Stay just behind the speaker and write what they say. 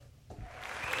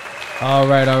All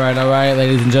right,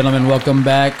 ladies and gentlemen, welcome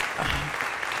back.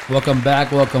 Welcome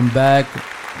back.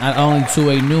 Not only to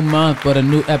a new month, but a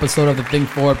new episode of the Think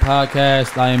Forward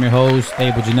podcast. I am your host,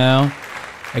 Abel Janelle,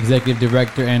 executive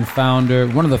director and founder,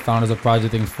 one of the founders of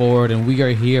Project Think Forward, and we are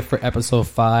here for episode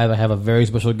 5. I have a very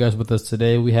special guest with us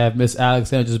today. We have Miss Alex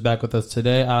Sanchez back with us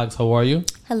today. Alex, how are you?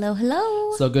 Hello.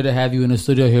 So good to have you in the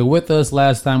studio here with us.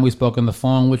 Last time we spoke on the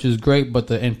phone, which is great, but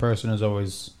the in-person is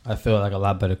always, I feel like, a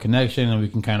lot better connection, and we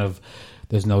can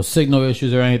there's no signal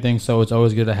issues or anything, so it's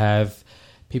always good to have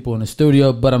people in the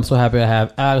studio. But I'm so happy to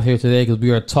have Alex here today because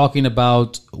we are talking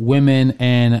about women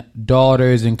and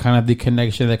daughters and kind of the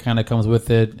connection that kind of comes with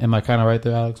it. Am I kind of right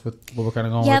there, Alex, with what we're kind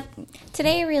of going with?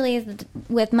 Today really is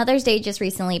with Mother's Day just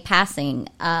recently passing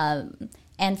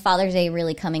and Father's Day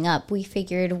really coming up. We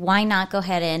figured why not go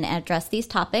ahead and address these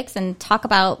topics and talk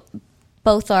about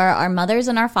both our mothers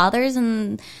and our fathers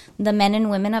and the men and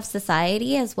women of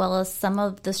society, as well as some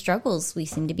of the struggles we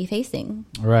seem to be facing.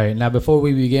 Right. Now, before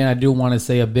we begin, I do want to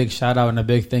say a big shout out and a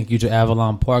big thank you to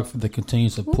Avalon Park for the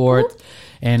continued support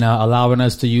and allowing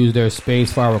us to use their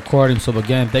space for our recording. So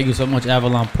again, thank you so much,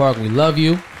 Avalon Park. We love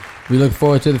you. We look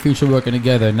forward to the future working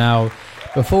together. Now,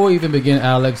 before we even begin,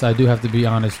 Alex, I do have to be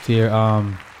honest here.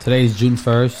 Today is June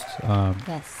 1st.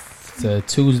 Yes. It's a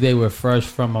Tuesday. We're fresh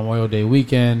from Memorial Day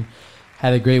weekend.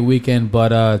 Had a great weekend,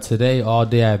 but today, all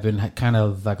day, I've been kind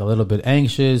of like a little bit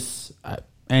anxious.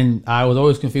 And I was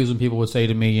always confused when people would say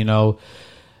to me, you know,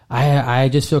 I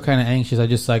just feel kind of anxious.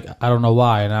 I don't know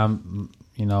why. And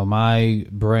my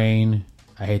brain,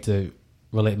 I hate to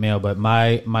relate male, but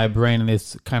my brain in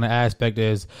this kind of aspect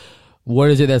is,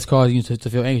 what is it that's causing you to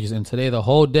feel anxious? And today, the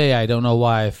whole day, I don't know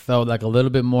why, I felt like a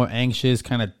little bit more anxious,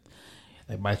 kind of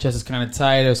like my chest is kind of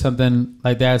tight or something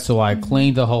like that. So I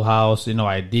cleaned the whole house.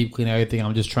 I deep cleaned everything.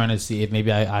 I'm just trying to see if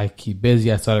maybe I keep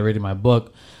busy. I started reading my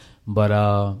book. But,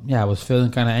 I was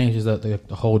feeling kind of anxious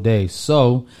the whole day.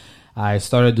 So I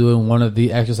started doing one of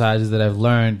the exercises that I've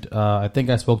learned. I think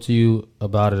I spoke to you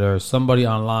about it or somebody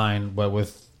online, but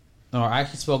I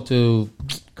actually spoke to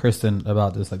Kristen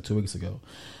about this like 2 weeks ago,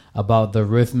 about the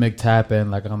rhythmic tapping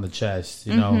like on the chest,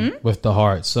 with the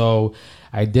heart. So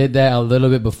I did that a little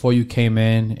bit before you came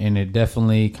in, and it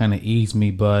definitely kind of eased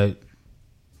me. But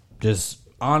just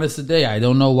honest today, I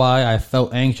don't know why I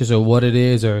felt anxious or what it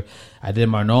is. Or I did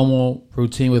my normal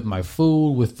routine with my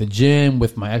food, with the gym,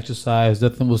 with my exercise.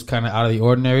 Nothing was kind of out of the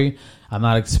ordinary. I'm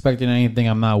not expecting anything.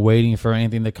 I'm not waiting for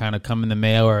anything to kind of come in the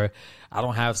mail, or I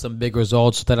don't have some big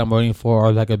results that I'm waiting for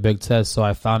or like a big test. So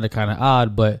I found it kind of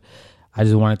odd, but I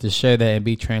just wanted to share that and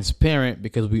be transparent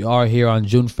because we are here on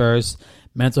June 1st.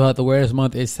 Mental Health Awareness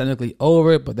Month is technically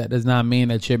over, but that does not mean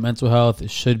that your mental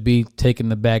health should be taking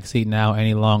the back seat now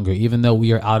any longer. Even though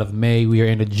we are out of May, we are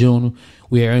into June,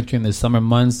 we are entering the summer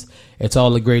months. It's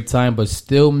all a great time, but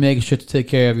still make sure to take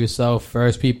care of yourself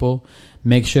first, people.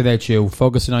 Make sure that you're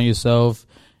focusing on yourself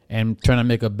and trying to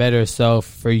make a better self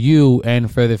for you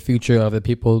and for the future of the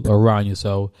people around you.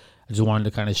 So I just wanted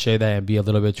to kind of share that and be a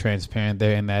little bit transparent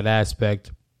there in that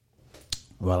aspect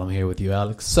while I'm here with you,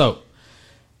 Alex. So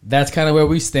that's kind of where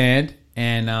we stand.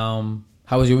 And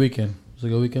how was your weekend? Was it a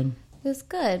good weekend? It was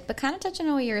good, but kind of touching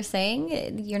on what you were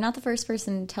saying, you're not the first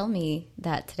person to tell me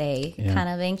that today. Yeah. Kind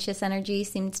of anxious energy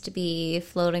seems to be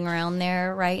floating around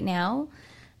there right now.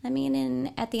 I mean,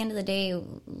 and at the end of the day,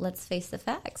 let's face the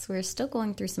facts. We're still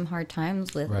going through some hard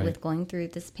times with going through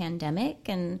this pandemic,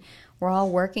 and we're all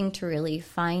working to really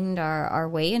find our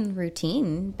way and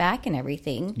routine back and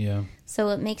everything. Yeah. So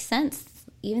it makes sense.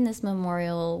 Even this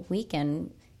Memorial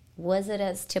weekend, was it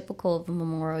as typical of a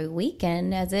Memorial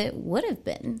weekend as it would have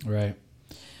been? Right.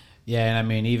 Yeah, and I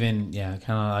mean, even, kind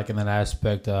of like in that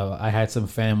aspect, I had some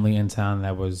family in town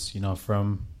that was,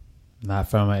 not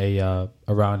from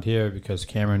around here because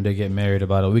Cameron did get married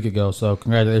about a week ago. So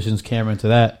congratulations, Cameron, to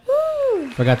that.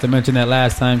 Woo! Forgot to mention that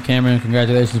last time. Cameron,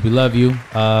 congratulations. We love you.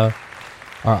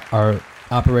 Our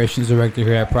operations director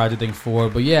here at Project Think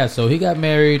Forward. But yeah, so he got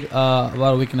married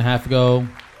about a week and a half ago,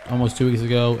 almost 2 weeks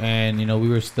ago. And, we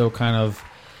were still kind of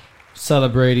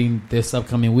celebrating this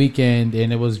upcoming weekend,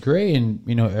 and it was great, and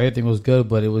everything was good.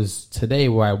 But it was today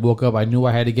where I woke up, I knew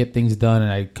I had to get things done,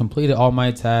 and I completed all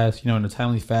my tasks in a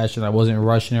timely fashion. I wasn't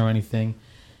rushing or anything.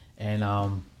 And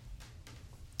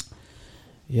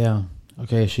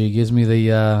okay, she gives me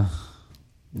the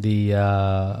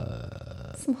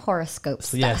some horoscope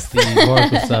stuff. Yes, the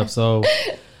horoscope stuff. So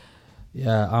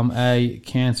I'm a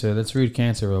Cancer. Let's read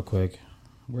Cancer real quick.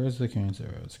 Where's the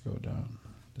Cancer? Let's go down.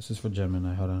 This is for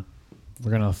Gemini. Hold on. We're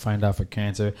going to find out for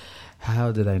Cancer.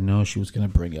 How did I know she was going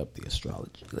to bring up the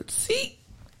astrology? Let's see.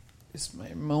 is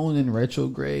my moon in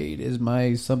retrograde? Is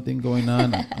my something going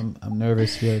on? I'm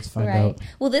nervous here. Let's find out.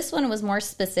 Well, this one was more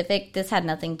specific. This had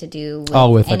nothing to do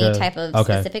with any type of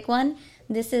specific one.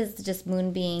 This is just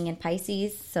moon being in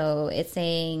Pisces. So it's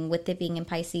saying with it being in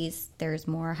Pisces, there's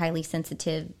more highly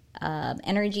sensitive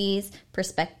energies,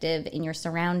 perspective in your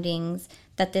surroundings,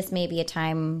 that this may be a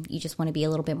time you just want to be a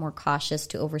little bit more cautious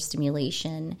to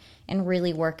overstimulation and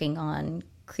really working on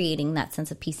creating that sense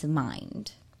of peace of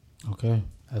mind. Okay,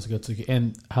 that's good to get.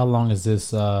 And how long is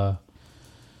this? How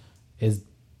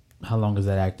long is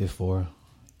that active for?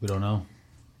 We don't know.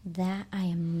 That I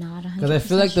am not 100%. Because I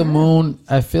feel like the moon.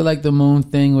 I feel like the moon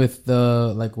thing with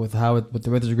the with how with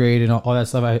the retrograde and all that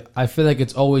stuff. I feel like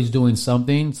it's always doing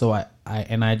something. So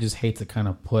I just hate to kind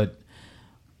of put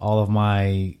all of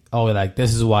my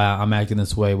this is why I'm acting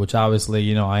this way. Which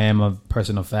obviously I am a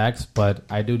person of facts, but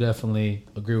I do definitely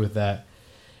agree with that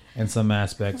in some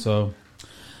aspects. So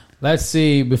let's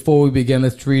see. Before we begin,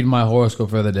 let's read my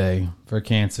horoscope for the day for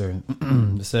Cancer.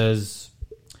 It says,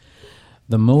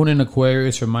 the moon in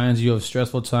Aquarius reminds you of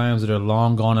stressful times that are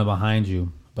long gone and behind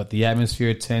you, but the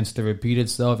atmosphere tends to repeat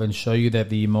itself and show you that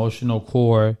the emotional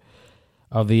core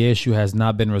of the issue has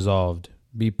not been resolved.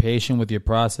 Be patient with your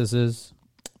processes.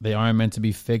 They aren't meant to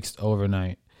be fixed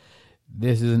overnight.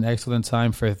 This is an excellent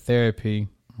time for therapy.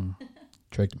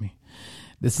 Tricked me.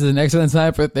 This is an excellent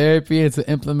time for therapy and to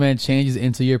implement changes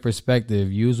into your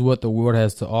perspective. Use what the world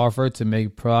has to offer to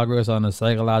make progress on a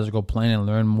psychological plane and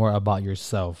learn more about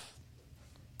yourself.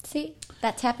 See,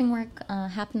 that tapping work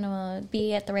happened to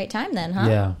be at the right time then, huh?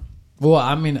 Yeah. Well,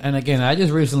 I mean, and again, I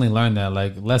just recently learned that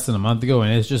less than a month ago,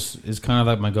 and it's kind of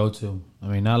like my go-to. I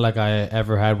mean, not like I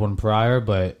ever had one prior,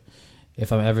 but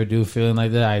if I ever do feeling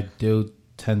like that, I do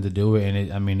tend to do it,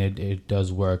 and it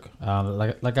does work.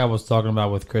 Like I was talking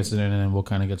about with Kristen, and then we'll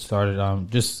kind of get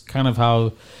started. Just kind of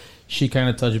how she kind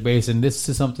of touched base, and this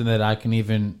is something that I can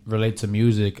even relate to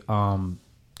music.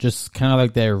 Just kind of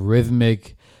like that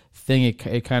rhythmic thing.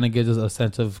 It kind of gives us a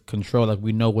sense of control, like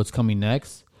we know what's coming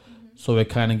next. So it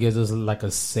kind of gives us like a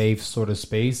safe sort of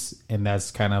space, and that's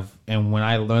kind of, and when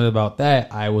I learned about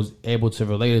that, I was able to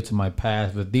relate it to my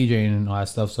past with DJing and all that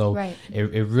stuff. So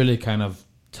it really kind of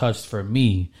touched for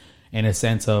me in a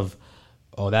sense of,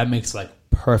 oh, that makes like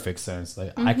perfect sense.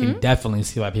 Like I can definitely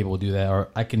see why people do that, or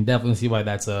I can definitely see why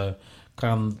that's a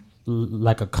kind of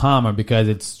like a calmer, because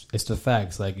it's the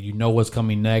facts. Like what's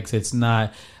coming next. It's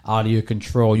not out of your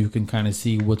control. You can kind of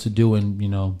see what to do,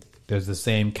 and there's the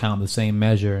same count, the same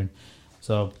measure. And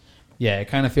so, yeah, it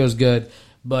kind of feels good.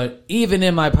 But even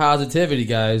in my positivity,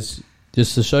 guys,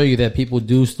 just to show you that people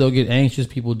do still get anxious,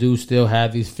 people do still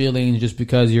have these feelings. Just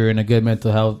because you're in a good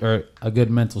mental health or a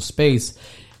good mental space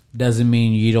doesn't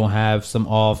mean you don't have some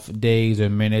off days or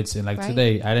minutes. And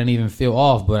today, I didn't even feel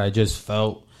off, but I just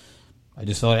felt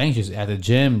anxious at the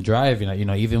gym, driving.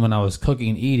 Even when I was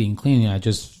cooking, eating, cleaning, I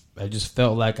just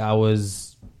felt like I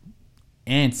was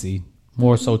antsy,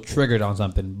 more so triggered on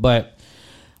something. But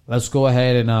let's go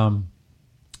ahead and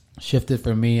shift it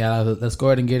for me. Let's go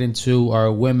ahead and get into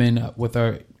our women with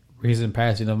our recent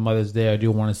passing of Mother's Day. I do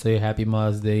want to say Happy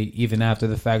Mother's Day, even after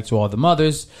the fact, to all the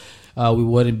mothers. We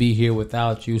wouldn't be here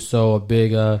without you. So a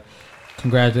big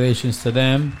congratulations to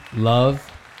them. Love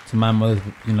to my mother,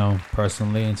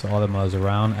 personally, and to all the mothers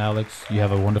around. Alex, you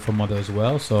have a wonderful mother as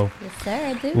well. So yes, sir,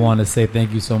 I do. We want to say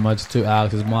thank you so much to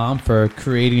Alex's mom for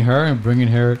creating her and bringing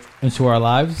her into our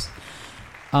lives.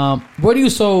 Where do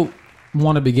you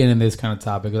want to begin in this kind of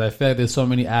topic? Because I feel like there's so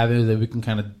many avenues that we can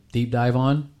kind of deep dive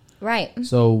on. Right.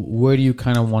 So where do you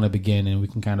kind of want to begin, and we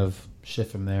can kind of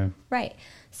shift from there? Right.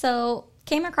 So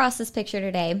came across this picture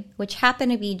today, which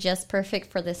happened to be just perfect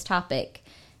for this topic.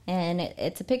 And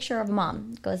it's a picture of a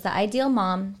mom. It goes, the ideal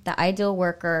mom, the ideal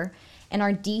worker, and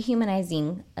our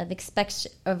dehumanizing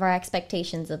of our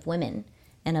expectations of women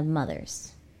and of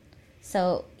mothers.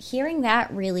 So hearing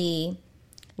that really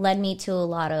led me to a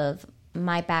lot of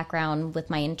my background with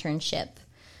my internship.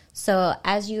 So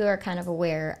as you are kind of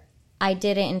aware, I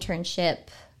did an internship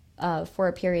for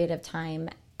a period of time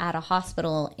at a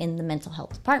hospital in the mental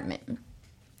health department,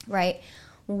 right?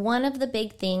 One of the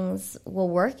big things while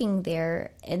working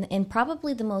there, and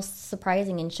probably the most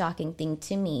surprising and shocking thing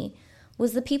to me,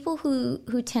 was the people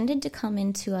who tended to come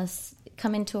into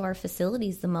our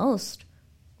facilities the most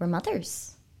were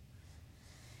mothers.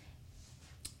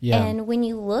 Yeah. And when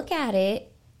you look at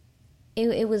it,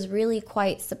 it was really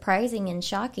quite surprising and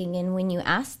shocking. And when you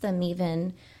ask them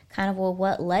even kind of, well,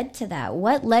 what led to that?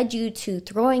 What led you to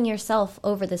throwing yourself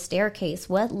over the staircase?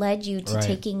 What led you to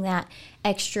taking that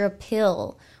extra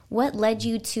pill? What led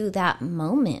you to that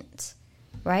moment?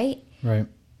 Right? Right.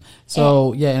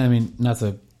 So, not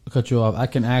to cut you off, I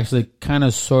can actually kind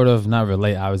of sort of not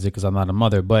relate, obviously, because I'm not a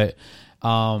mother, but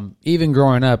even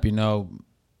growing up, you know,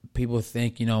 people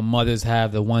think, you know, mothers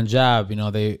have the one job, you know,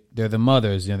 they're the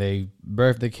mothers, you know, they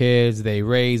birth the kids, they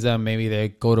raise them, maybe they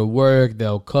go to work,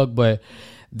 they'll cook, but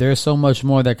there's so much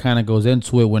more that kind of goes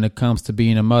into it when it comes to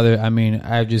being a mother. I mean,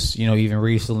 I just, you know, even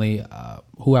recently,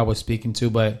 who I was speaking to,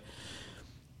 but,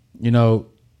 you know,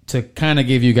 to kind of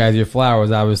give you guys your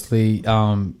flowers, obviously,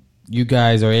 you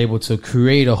guys are able to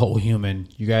create a whole human.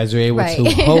 You guys are able to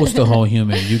host a whole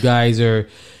human. You guys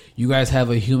have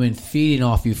a human feeding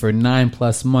off you for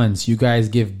 9+ months. You guys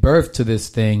give birth to this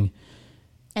thing.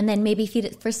 And then maybe feed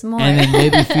it for some more. And then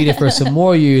maybe feed it for some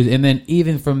more years. And then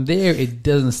even from there, it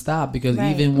doesn't stop, because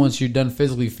even once you're done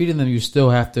physically feeding them, you still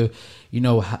have to, you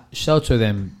know, shelter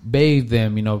them, bathe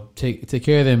them, you know, take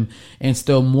care of them,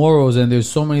 instill morals. And there's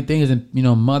so many things. And, you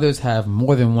know, mothers have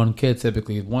more than one kid,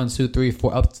 typically 1, 2, 3,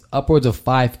 4, upwards of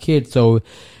 5 kids. So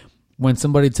when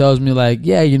somebody tells me like,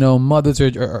 yeah, you know, mothers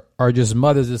are just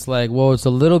mothers, it's like, well, it's a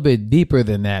little bit deeper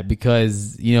than that,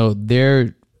 because, you know,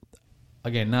 they're,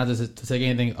 again, not just to take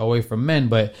anything away from men,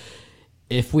 but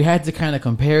if we had to kind of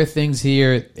compare things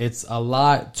here, it's a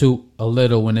lot to a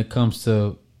little when it comes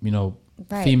to, you know,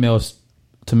 females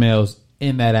to males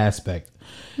in that aspect.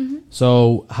 Mm-hmm.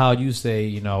 So how you say,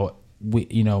 you know,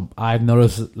 I've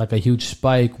noticed like a huge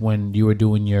spike when you were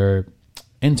doing your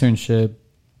internship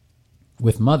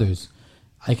with mothers.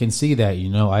 I can see that, you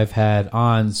know, I've had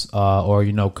aunts or,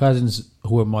 you know, cousins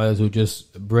who are mothers who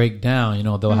just break down, you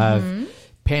know, they'll have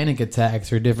panic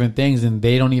attacks or different things, and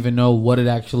they don't even know what it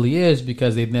actually is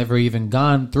because they've never even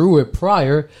gone through it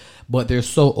prior, but they're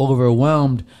so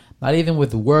overwhelmed, not even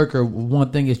with work or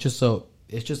one thing. It's just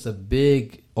a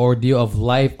big ordeal of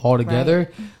life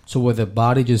altogether. So where the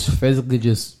body just physically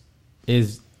just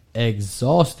is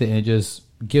exhausted and it just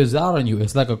gives out on you.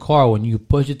 It's like a car. When you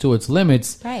push it to its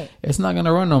limits, it's not going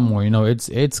to run no more. You know, it's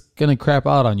going to crap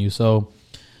out on you. So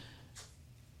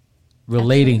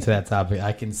relating to that topic,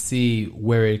 I can see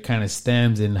where it kind of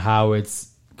stems and how it's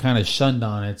kind of shunned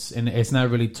on. And it's not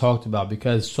really talked about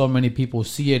because so many people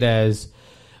see it as,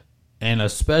 and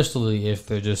especially if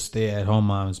they're just stay-at-home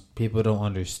moms, people don't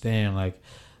understand like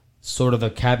sort of the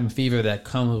cabin fever that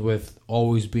comes with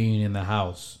always being in the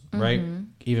house, right?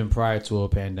 Even prior to a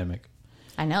pandemic.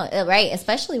 I know, right?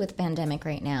 Especially with the pandemic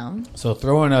right now. So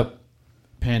throwing up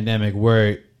pandemic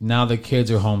where now the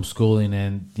kids are homeschooling,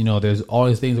 and you know there's all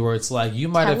these things where it's like you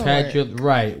might have had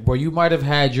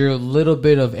your little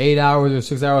bit of 8 hours or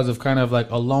 6 hours of kind of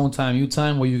like alone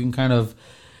time where you can kind of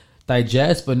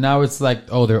digest, but now it's like,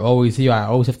 oh, they're always here, I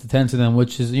always have to tend to them,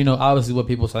 which is, you know, obviously what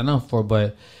people sign up for,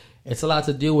 but it's a lot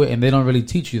to deal with and they don't really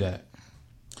teach you that.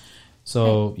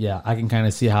 So yeah, I can kind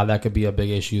of see how that could be a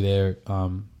big issue there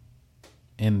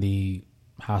in the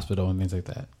hospital and things like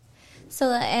that. So,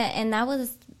 and that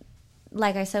was,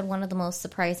 like I said, one of the most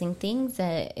surprising things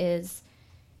is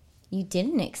you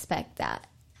didn't expect that.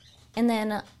 And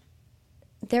then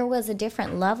there was a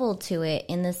different level to it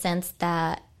in the sense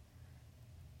that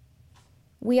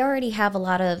we already have a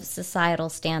lot of societal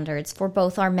standards for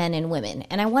both our men and women.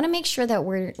 And I want to make sure that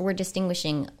we're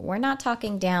distinguishing. We're not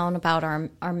talking down about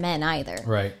our men either.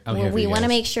 Right. We want to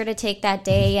make sure to take that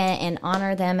day and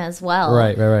honor them as well.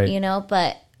 Right. You know,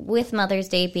 but with Mother's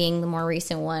Day being the more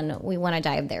recent one, we want to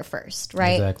dive there first,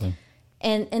 right? Exactly.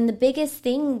 And the biggest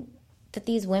thing that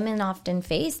these women often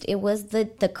faced, it was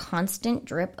the constant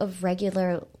drip of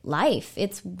regular life.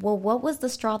 It's, well, what was the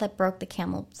straw that broke the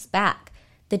camel's back?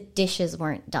 The dishes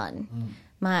weren't done.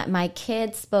 My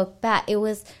kids spoke back. It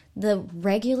was the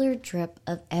regular drip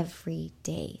of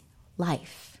everyday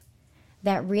life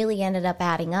that really ended up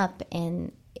adding up.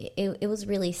 And it was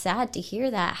really sad to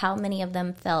hear that, how many of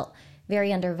them felt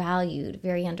very undervalued,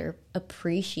 very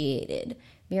underappreciated,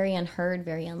 very unheard,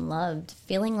 very unloved,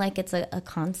 feeling like it's a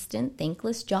constant,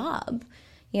 thankless job,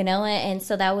 you know? And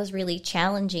so that was really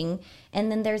challenging. And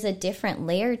then there's a different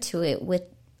layer to it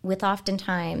with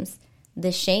oftentimes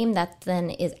the shame that then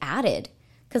is added.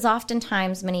 Because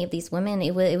oftentimes many of these women,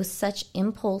 it was such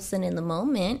impulse and in the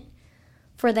moment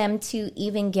for them to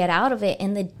even get out of it,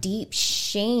 and the deep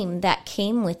shame that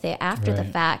came with it after the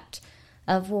fact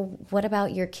of, well, what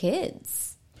about your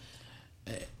kids?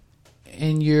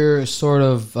 In your sort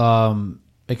of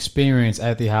experience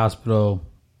at the hospital,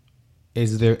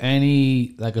 is there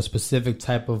any like a specific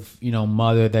type of, you know,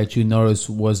 mother that you noticed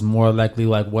was more likely,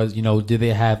 like, was, you know, did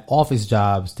they have office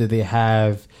jobs? Did they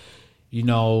have, you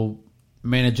know,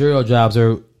 managerial jobs?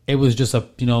 Or it was just a,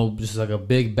 you know, just like a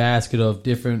big basket of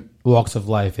different walks of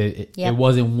life? It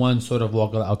wasn't one sort of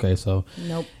walk of life. Okay, so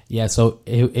nope. Yeah, so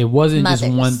it wasn't mothers.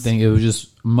 Just one thing. It was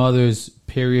just mothers,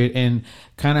 period. And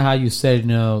kind of how you said, you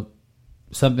know,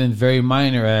 something very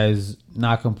minor as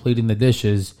not completing the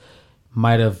dishes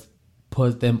might have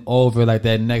put them over like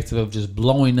that negative of just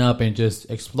blowing up and just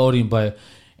exploding. But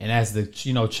and as the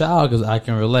child, because I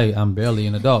can relate, I'm barely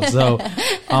an adult, so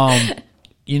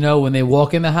when they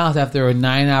walk in the house after a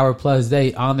 9-hour plus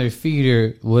day on their feet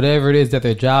or whatever it is that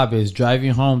their job is,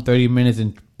 driving home 30 minutes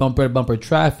in bumper to bumper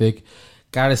traffic,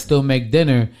 gotta still make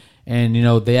dinner. And,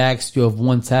 they ask you of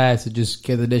one task to just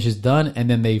get the dishes done, and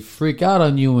then they freak out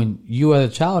on you, and you as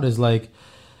a child is like,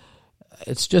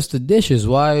 it's just the dishes.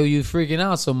 Why are you freaking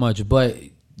out so much? But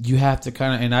you have to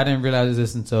kind of, and I didn't realize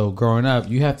this until growing up,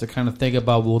 you have to kind of think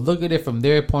about, well, look at it from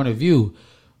their point of view.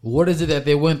 What is it that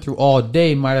they went through all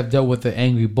day? Might have dealt with an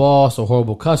angry boss, a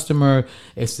horrible customer.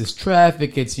 It's this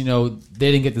traffic. It's, they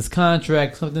didn't get this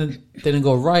contract. Something didn't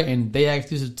go right, and they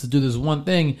asked you to do this one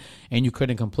thing, and you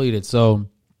couldn't complete it. So,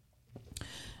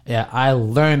 yeah, I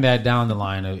learned that down the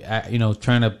line of,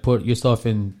 trying to put yourself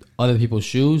in other people's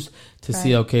shoes to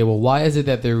see, okay, well, why is it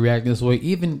that they're reacting this way?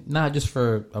 Even not just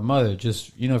for a mother,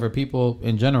 just, for people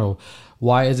in general.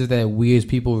 Why is it that we as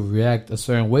people react a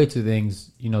certain way to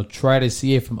things? Try to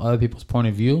see it from other people's point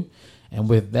of view. And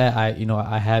with that,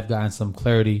 I have gotten some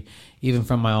clarity, even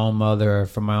from my own mother or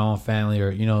from my own family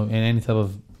or, in any type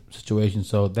of situation.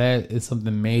 So that is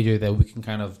something major that we can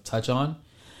kind of touch on.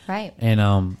 Right.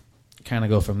 And, kind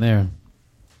of go from there.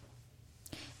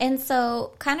 And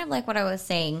so, kind of like what I was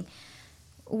saying,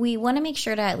 we want to make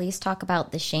sure to at least talk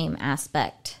about the shame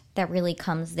aspect that really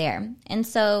comes there. And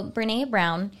so, Brené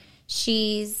Brown,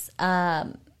 she's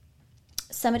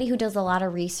somebody who does a lot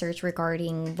of research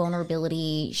regarding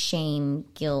vulnerability, shame,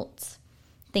 guilt,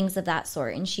 things of that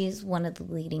sort. And she's one of the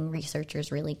leading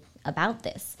researchers really about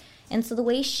this. And so the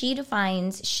way she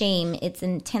defines shame, it's an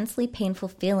intensely painful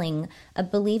feeling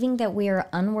of believing that we are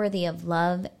unworthy of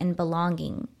love and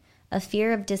belonging, a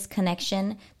fear of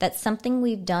disconnection, that something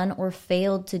we've done or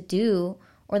failed to do,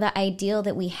 or the ideal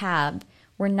that we have,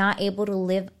 we're not able to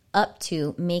live up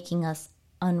to, making us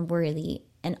unworthy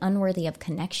and unworthy of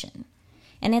connection.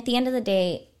 And at the end of the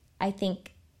day, I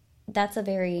think that's a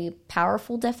very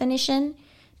powerful definition,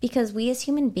 because we as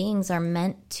human beings are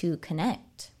meant to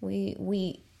connect.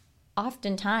 We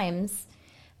oftentimes,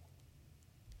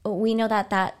 we know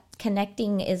that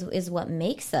connecting is what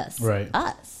makes us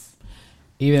us.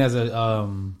 Even as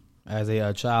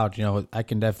a child, I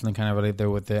can definitely kind of relate there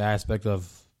with the aspect of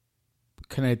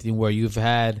connecting where you've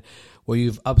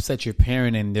upset your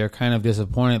parent and they're kind of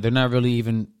disappointed. They're not really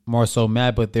even more so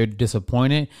mad, but they're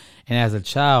disappointed. And as a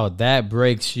child, that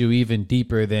breaks you even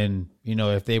deeper than,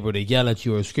 if they were to yell at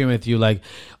you or scream at you like,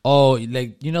 oh,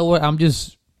 like, you know what, I'm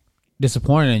just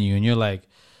disappointed in you. And you're like,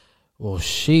 well,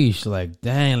 sheesh, like,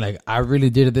 dang, like, I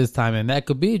really did it this time. And that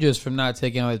could be just from not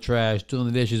taking out the trash, doing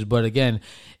the dishes. But again,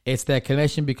 it's that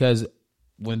connection, because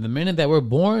when the minute that we're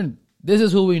born, this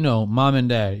is who we know, mom and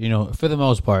dad, for the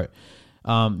most part.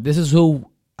 This is who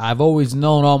I've always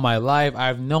known all my life.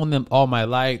 I've known them all my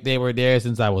life. They were there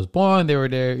since I was born. They were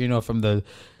there, from the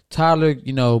toddler,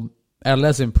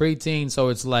 adolescent, preteen. So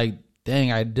it's like,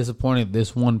 dang, I disappointed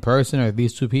this one person or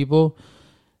these two people.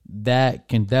 That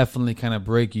can definitely kind of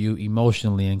break you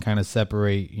emotionally and kind of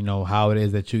separate, how it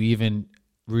is that you even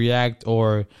react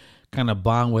or kind of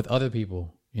bond with other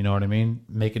people. You know what I mean?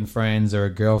 Making friends or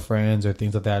girlfriends or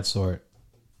things of that sort.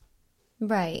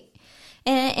 Right.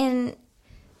 And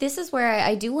this is where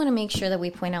I do want to make sure that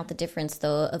we point out the difference,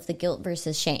 though, of the guilt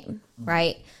versus shame,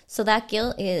 right? So that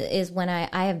guilt is when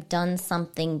I have done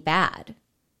something bad.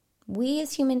 We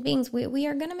as human beings, we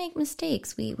are going to make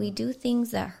mistakes. We do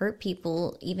things that hurt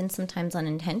people, even sometimes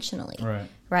unintentionally,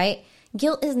 right?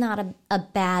 Guilt is not a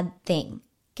bad thing.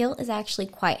 Guilt is actually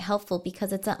quite helpful,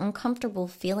 because it's an uncomfortable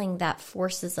feeling that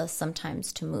forces us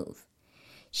sometimes to move.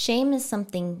 Shame is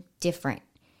something different.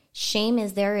 Shame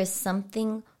is there is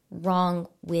something wrong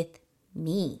with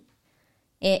me.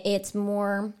 It's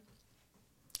more,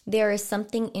 there is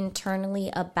something internally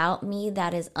about me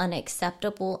that is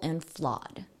unacceptable and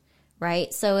flawed.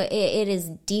 Right? So it is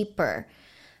deeper.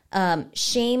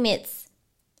 Shame, it's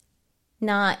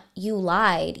not you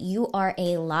lied, you are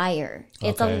a liar. Okay.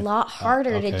 It's a lot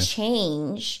harder to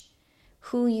change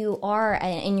who you are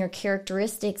and your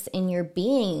characteristics in your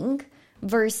being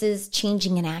versus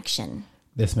changing an action.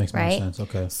 This makes more sense.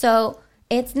 Okay. So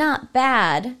it's not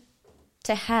bad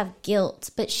to have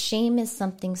guilt, but shame is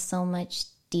something so much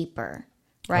deeper.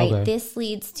 Right? Okay. This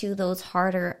leads to those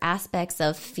harder aspects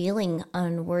of feeling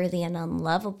unworthy and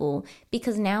unlovable,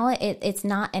 because now it's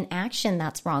not an action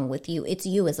that's wrong with you. It's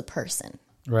you as a person.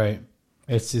 Right.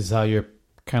 It's just how your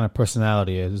kind of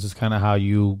personality is. This is kind of how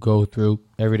you go through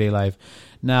everyday life.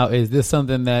 Now, is this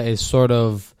something that is sort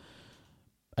of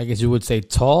I guess you would say,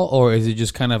 taught, or is it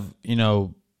just kind of,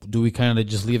 do we kind of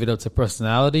just leave it up to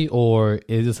personality, or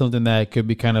is it something that could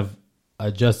be kind of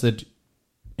adjusted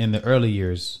in the early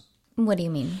years? What do you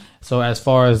mean? So as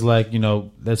far as like,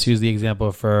 let's use the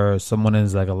example for someone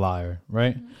is like a liar,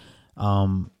 right?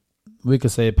 We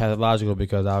could say pathological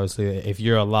because obviously if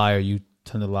you're a liar, you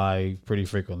tend to lie pretty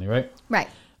frequently, right? Right.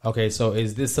 Okay, so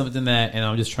is this something that, and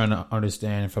I'm just trying to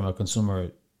understand from a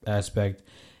consumer aspect,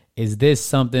 is this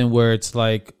something where it's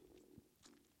like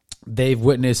they've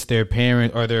witnessed their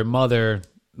parent or their mother,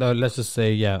 let's just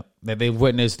say, that they've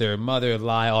witnessed their mother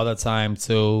lie all the time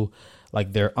to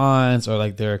like their aunts or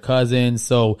like their cousins.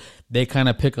 So they kind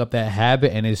of pick up that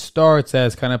habit, and it starts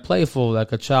as kind of playful,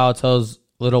 like a child tells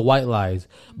little white lies.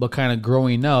 But kind of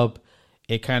growing up,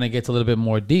 it kind of gets a little bit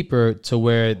more deeper to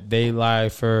where they lie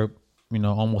for,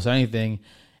 almost anything.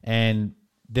 And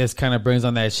this kind of brings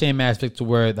on that shame aspect to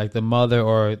where like the mother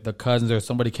or the cousins or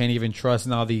somebody can't even trust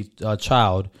now the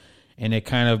child. And it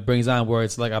kind of brings on where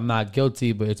it's like, I'm not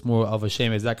guilty, but it's more of a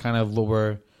shame. Is that kind of what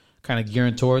we're kind of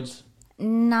gearing towards?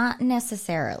 Not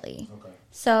necessarily. Okay.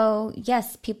 So,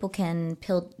 yes, people can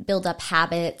build up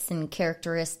habits and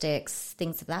characteristics,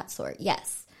 things of that sort.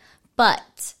 Yes.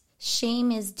 But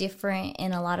shame is different,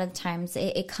 and a lot of times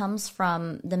it comes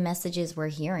from the messages we're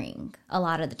hearing a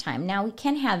lot of the time. Now, we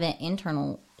can have an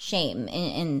internal shame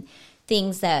in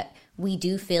things that we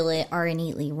do feel are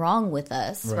innately wrong with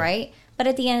us, right? But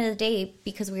at the end of the day,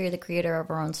 because we are the creator of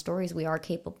our own stories, we are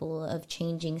capable of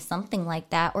changing something like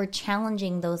that or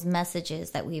challenging those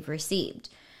messages that we've received,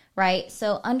 right?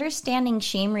 So understanding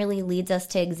shame really leads us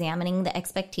to examining the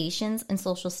expectations and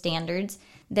social standards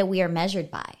that we are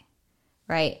measured by,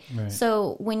 right?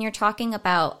 So when you're talking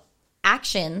about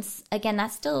actions, again,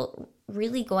 that's still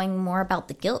really going more about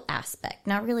the guilt aspect,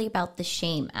 not really about the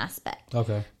shame aspect.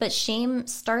 Okay. But shame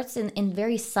starts in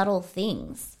very subtle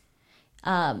things.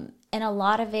 And a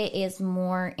lot of it is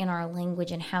more in our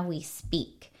language and how we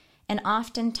speak. And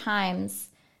oftentimes,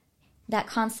 that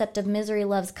concept of misery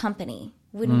loves company.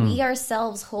 When we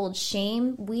ourselves hold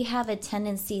shame, we have a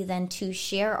tendency then to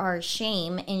share our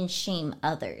shame and shame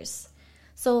others.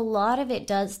 So a lot of it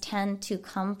does tend to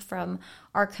come from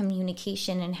our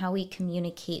communication and how we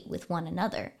communicate with one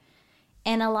another.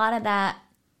 And a lot of that,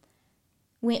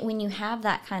 when you have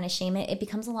that kind of shame, it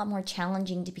becomes a lot more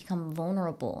challenging to become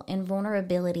vulnerable. And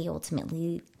vulnerability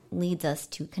ultimately leads us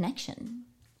to connection.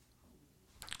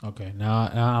 Okay,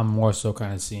 now I'm more so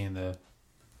kind of seeing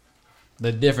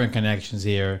the different connections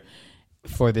here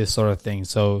for this sort of thing.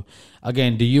 So,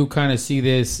 again, do you kind of see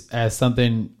this as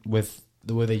something with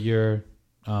the way that you're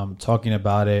talking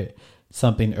about it,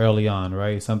 something early on,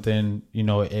 right? Something,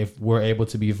 if we're able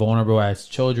to be vulnerable as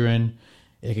children,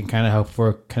 it can kind of help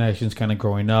for connections kind of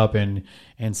growing up and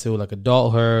so like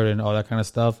adulthood and all that kind of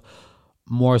stuff.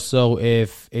 More so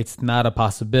if it's not a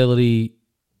possibility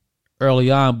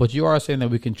early on, but you are saying that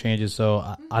we can change it.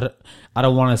 So I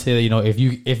don't want to say that,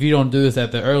 if you don't do this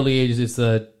at the early ages, it's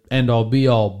a end all be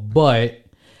all, but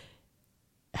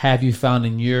have you found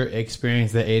in your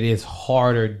experience that it is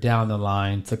harder down the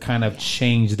line to kind of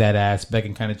change that aspect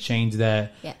and kind of change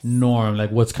that norm?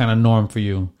 Like what's kind of norm for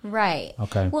you? Right.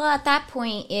 Okay. Well, at that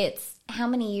point, it's how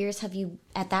many years have you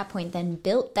at that point then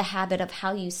built the habit of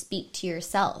how you speak to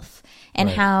yourself and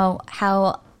how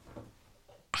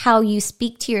you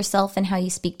speak to yourself and how you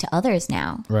speak to others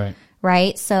now. Right.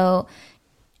 Right. So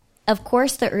of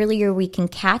course, the earlier we can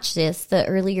catch this, the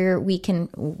earlier we can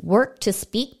work to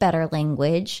speak better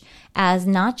language as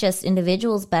not just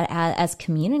individuals, but as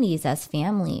communities, as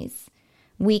families.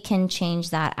 We can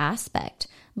change that aspect.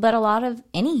 But a lot of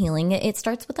any healing, it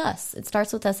starts with us. It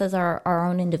starts with us as our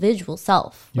own individual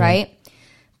self, right?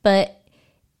 But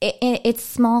it's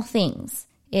small things.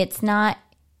 It's not,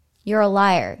 you're a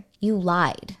liar. You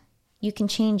lied. You can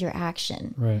change your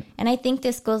action. Right. And I think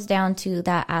this goes down to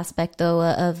that aspect, though,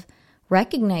 of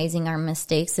recognizing our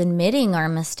mistakes, admitting our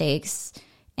mistakes,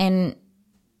 and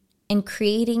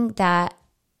creating that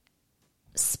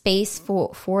space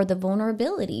for the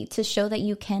vulnerability to show that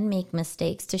you can make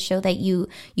mistakes, to show that you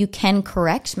can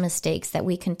correct mistakes, that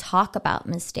we can talk about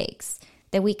mistakes,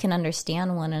 that we can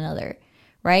understand one another,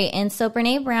 right? And so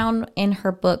Brené Brown, in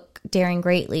her book, Daring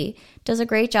Greatly, does a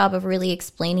great job of really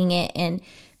explaining it. And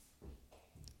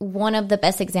one of the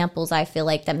best examples I feel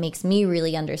like that makes me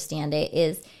really understand it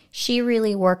is she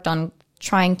really worked on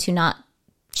trying to not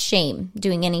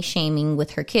doing any shaming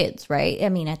with her kids, right? I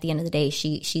mean, at the end of the day,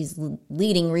 she's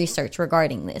leading research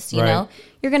regarding this, you know?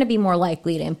 You're going to be more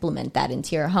likely to implement that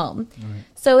into your home. Right.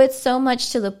 So it's so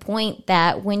much to the point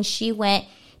that when she went,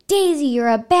 Daisy, you're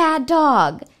a bad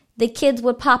dog, The kids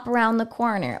would pop around the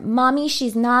corner. Mommy,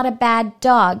 she's not a bad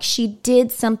dog. She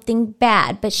did something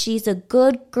bad, but she's a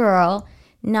good girl,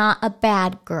 not a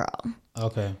bad girl.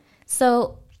 Okay.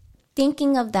 So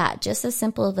thinking of that, just as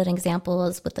simple of an example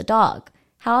as with the dog.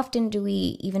 How often do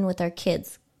we, even with our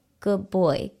kids, good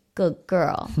boy, good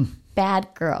girl, bad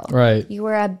girl. Right. You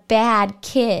were a bad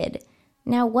kid.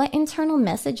 Now, what internal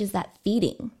message is that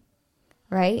feeding?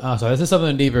 Right? Oh, so this is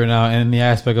something deeper now in the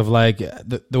aspect of like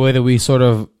the way that we sort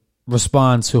of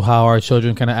respond to how our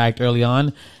children kind of act early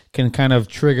on can kind of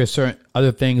trigger certain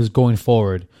other things going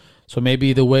forward. So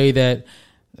maybe the way that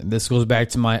this goes back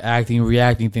to my acting,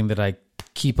 reacting thing that I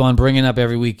keep on bringing up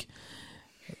every week.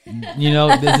 You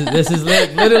know, this is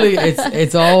literally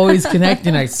it's always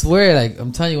connecting. I swear, like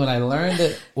I'm telling you, when I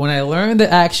learned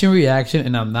the action reaction,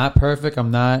 and I'm not perfect.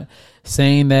 I'm not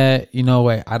saying that, you know,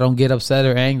 I don't get upset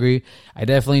or angry. I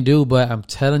definitely do, but I'm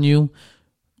telling you,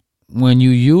 when you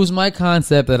use my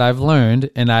concept that I've learned,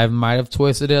 and I might have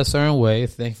twisted it a certain way,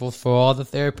 thankful for all the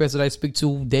therapists that I speak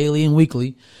to daily and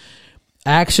weekly.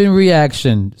 Action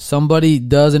reaction. Somebody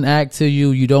does an act to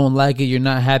you, you don't like it, you're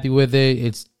not happy with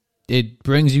it. It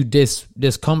brings you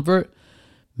discomfort.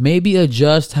 Maybe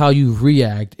adjust how you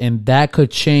react, and that could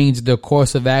change the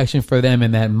course of action for them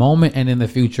in that moment and in the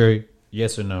future.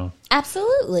 Yes or no?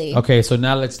 Absolutely. Okay, so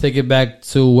now let's take it back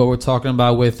to what we're talking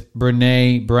about with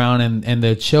Brene Brown and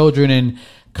the children, and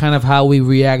kind of how we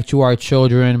react to our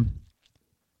children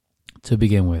to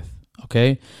begin with.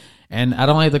 Okay? And I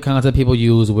don't like the concept people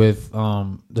use with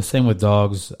the same with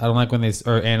dogs. I don't like when they,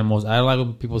 or animals. I don't like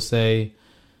when people say,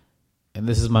 and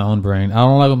this is my own brain, I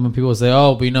don't like when people say,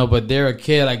 oh, but you know, but they're a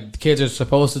kid, like kids are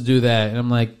supposed to do that. And I'm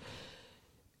like,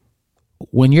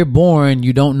 when you're born,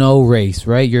 you don't know race,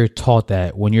 right? You're taught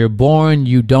that. When you're born,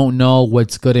 you don't know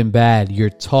what's good and bad. You're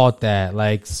taught that.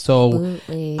 Like, so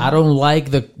Absolutely. I don't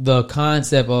like the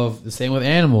concept of the same with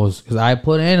animals, because I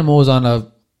put animals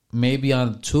on maybe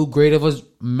on too great of a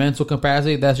mental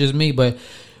capacity. That's just me. But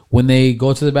when they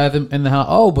go to the bathroom in the house,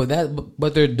 oh,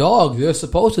 but they're dogs. They're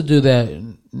supposed to do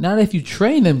that. Not if you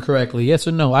train them correctly. Yes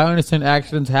or no? I understand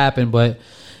accidents happen, but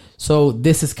so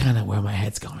this is kind of where my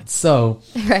head's going. So,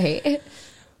 Right.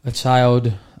 a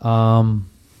child.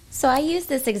 So I use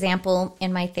this example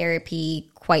in my therapy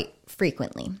quite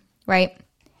frequently, right?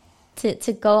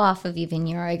 To go off of even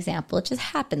your example, it just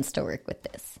happens to work with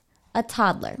this. A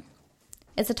toddler.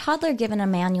 Is a toddler given a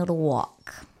manual to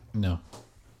walk? No.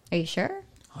 Are you sure?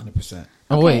 100%.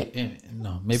 Oh, Okay. wait.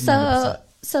 No, maybe 100%.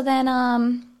 So then,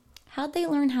 how'd they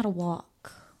learn how to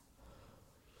walk?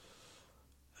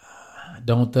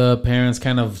 Don't the parents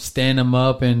kind of stand them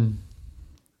up and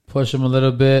push them a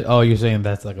little bit? Oh, you're saying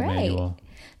that's like a manual.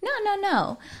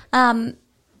 No.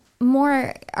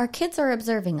 More, our kids are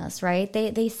observing us, right?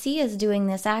 They see us doing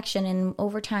this action, and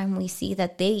over time we see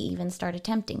that they even start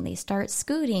attempting. They start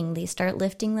scooting. They start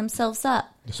lifting themselves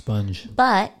up. The sponge.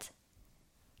 But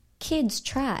kids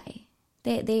try.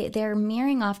 They're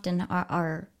mirroring often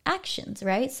our actions,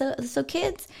 right? So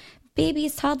kids,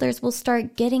 babies, toddlers will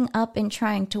start getting up and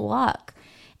trying to walk.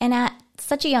 And at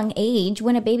such a young age,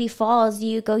 when a baby falls,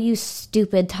 you go, you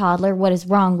stupid toddler, what is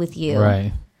wrong with you?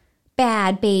 Right.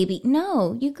 Bad baby.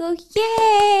 No, you go,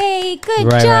 yay,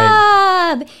 good Right,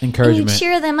 job. Encouragement. And you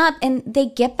cheer them up, and they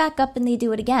get back up and they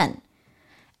do it again.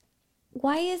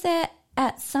 Why is it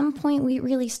at some point we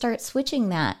really start switching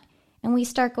that? And we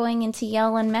start going into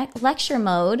yell and lecture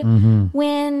mode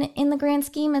when, in the grand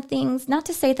scheme of things, not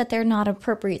to say that they're not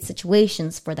appropriate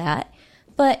situations for that,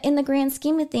 but in the grand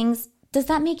scheme of things, does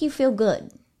that make you feel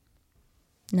good?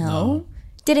 No.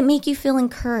 Did it make you feel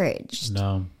encouraged?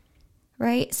 No.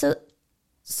 Right? So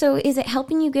is it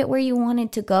helping you get where you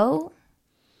wanted to go?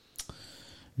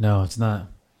 No, it's not.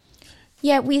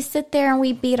 Yet we sit there and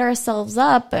we beat ourselves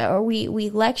up, or we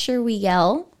lecture, we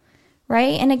yell.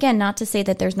 Right? And again, not to say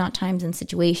that there's not times and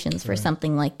situations for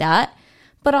something like that,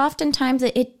 but oftentimes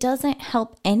it doesn't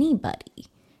help anybody.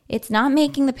 It's not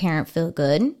making the parent feel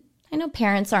good. I know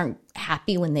parents aren't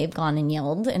happy when they've gone and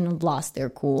yelled and lost their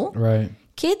cool. Right.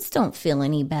 Kids don't feel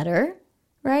any better,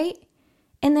 right?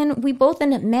 And then we both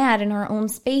end up mad in our own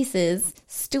spaces,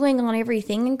 stewing on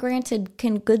everything. And granted,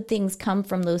 can good things come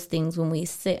from those things when we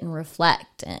sit and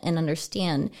reflect and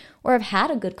understand, or have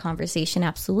had a good conversation?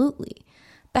 Absolutely.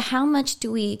 But how much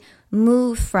do we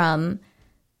move from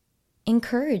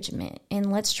encouragement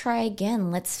and let's try again,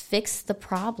 let's fix the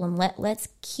problem, let's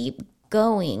keep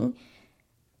going?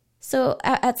 So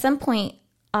at some point,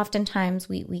 oftentimes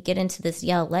we get into this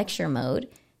yell lecture mode.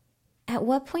 At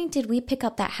what point did we pick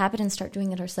up that habit and start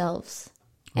doing it ourselves?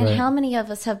 And Right. how many of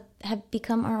us have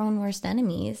become our own worst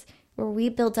enemies, where we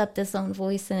built up this own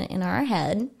voice in our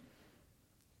head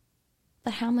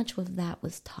but how much of that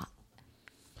was taught?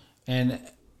 And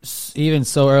even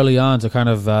so early on, to kind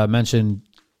of mention,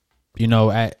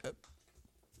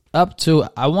 up to,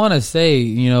 I want to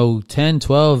say, 10,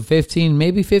 12, 15,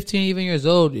 maybe 15 even years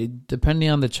old, depending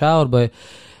on the child. But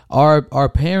our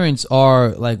parents are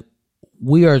like,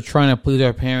 we are trying to please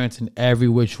our parents in every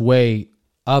which way,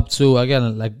 up to,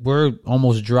 again, like we're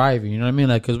almost driving, you know what I mean?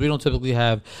 Like, because we don't typically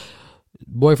have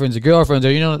boyfriends or girlfriends,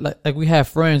 or like we have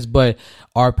friends, but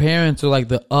our parents are like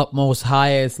the utmost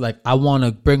highest. Like, I want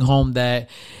to bring home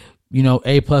that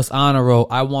A+ honor roll.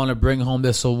 I want to bring home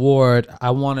this award.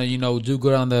 I want to do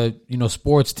good on the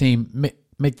sports team,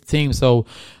 make the team. So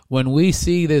when we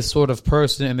see this sort of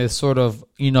person and this sort of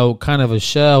kind of a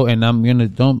shell, and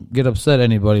don't get upset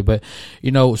anybody, but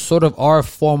sort of our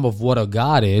form of what a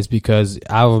god is, because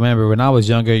I remember when I was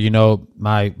younger,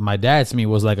 my dad to me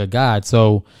was like a god.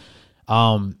 So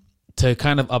to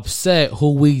kind of upset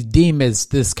who we deem as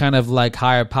this kind of like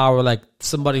higher power, like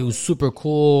somebody who's super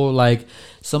cool, like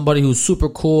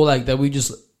that we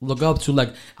just look up to,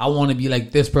 like, I want to be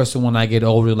like this person when I get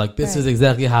older, like this is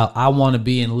exactly how I want to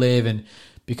be and live. And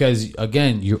because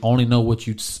again, you only know what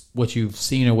you've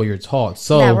seen or what you're taught.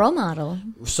 So that role model.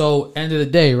 So end of the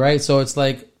day, right? So it's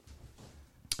like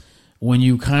when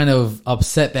you kind of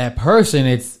upset that person,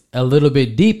 it's a little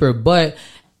bit deeper, but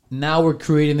now we're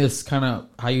creating this kind of,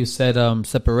 how you said,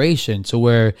 separation, to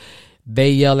where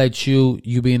they yell at you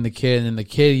being the kid, and then the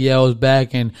kid yells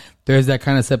back, and there's that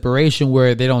kind of separation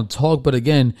where they don't talk. But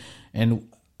again,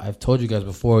 and I've told you guys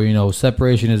before,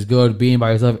 separation is good. Being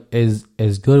by yourself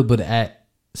is good, but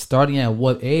starting at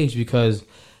what age? Because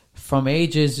from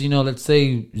ages, let's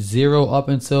say 0 up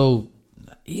until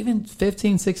even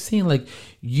 15, 16, like,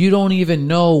 you don't even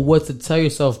know what to tell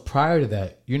yourself prior to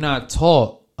that. You're not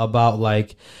taught about,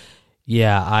 like,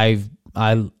 yeah,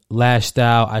 I lashed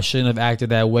out, I shouldn't have acted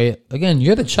that way. Again,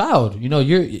 you're the child,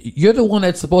 you're the one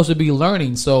that's supposed to be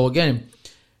learning. So again,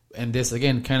 and this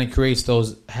again kind of creates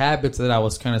those habits that I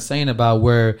was kind of saying about,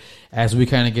 where as we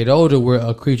kind of get older, we're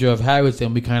a creature of habits,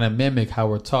 and we kind of mimic how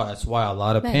we're taught. That's why a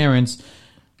lot of parents,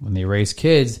 when they raise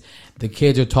kids, the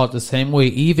kids are taught the same way.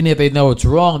 Even if they know it's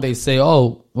wrong, they say,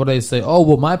 oh, what do they say? Oh,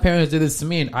 well, my parents did this to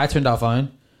me and I turned out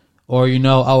fine. Or,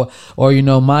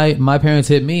 my parents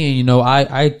hit me and,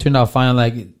 I turned out fine.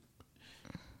 Like,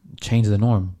 change the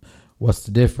norm. What's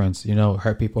the difference?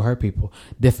 Hurt people.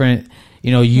 Different,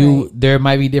 there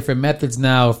might be different methods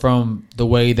now from the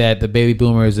way that the baby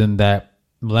boomers and that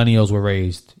millennials were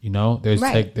raised.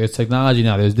 There's technology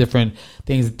now. There's different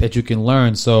things that you can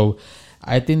learn. So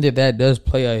I think that does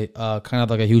play a kind of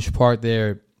like a huge part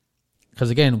there.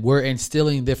 Because again, we're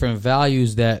instilling different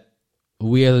values that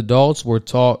we as adults were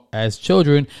taught as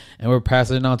children, and we're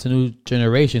passing it on to new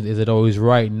generations. Is it always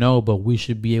right? No, but we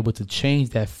should be able to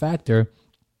change that factor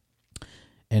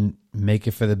and make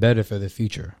it for the better for the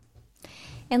future.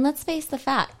 And let's face the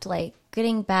fact, like,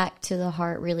 getting back to the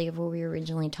heart really of what we were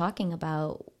originally talking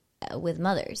about with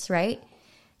mothers, right?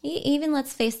 Even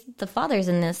let's face the fathers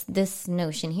in this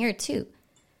notion here too.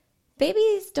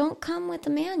 Babies don't come with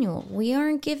a manual. We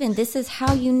aren't given, this is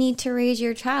how you need to raise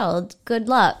your child. Good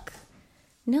luck.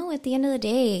 No, at the end of the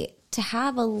day, to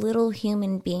have a little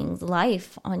human being's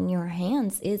life on your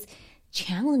hands is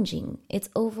challenging. It's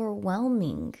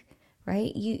overwhelming,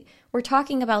 right? We're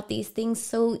talking about these things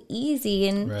so easy,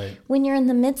 and when you're in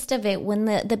the midst of it, when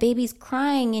the baby's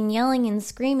crying and yelling and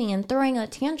screaming and throwing a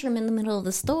tantrum in the middle of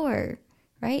the store,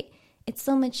 right? It's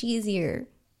so much easier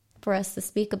for us to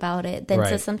speak about it than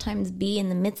to sometimes be in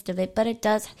the midst of it. But it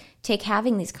does take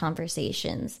having these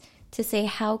conversations to say,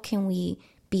 how can we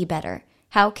be better?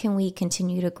 How can we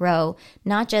continue to grow,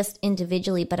 not just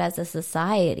individually, but as a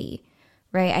society,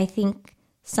 right? I think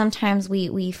sometimes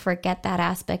we forget that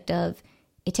aspect of,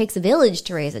 it takes a village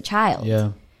to raise a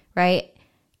child, right?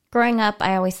 Growing up,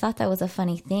 I always thought that was a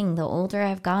funny thing. The older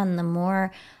I've gotten, the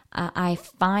more I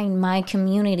find my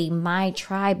community, my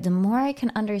tribe, the more I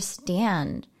can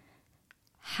understand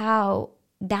how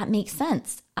that makes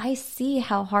sense. I see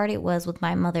how hard it was with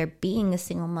my mother being a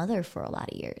single mother for a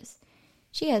lot of years.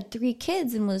 She had 3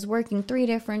 kids and was working 3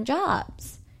 different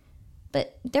jobs.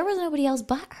 But there was nobody else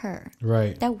but her.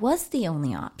 Right. That was the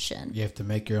only option. You have to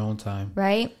make your own time.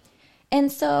 Right?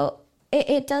 And so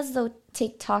it does, though,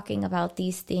 take talking about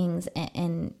these things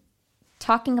and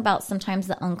talking about sometimes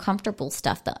the uncomfortable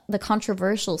stuff, the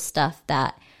controversial stuff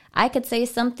that I could say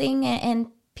something and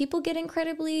people get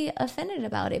incredibly offended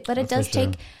about it. But it does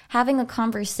take having a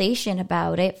conversation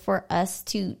about it for us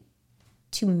to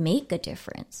make a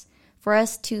difference. For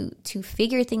us to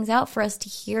figure things out, for us to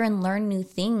hear and learn new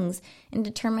things and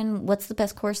determine what's the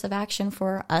best course of action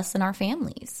for us and our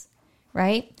families,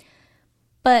 right?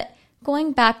 But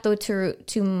Going back though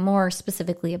to more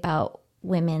specifically about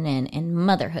women and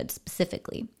motherhood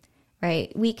specifically,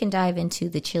 right? We can dive into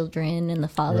the children and the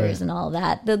fathers and all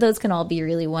that. Those can all be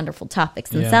really wonderful topics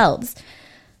themselves.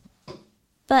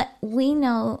 But we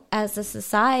know as a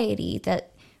society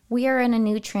that we are in a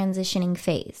new transitioning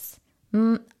phase.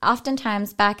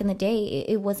 Oftentimes back in the day,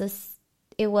 it was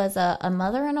a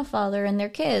mother and a father and their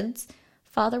kids.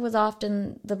 Father was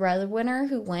often the breadwinner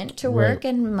who went to work,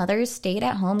 and mothers stayed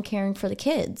at home caring for the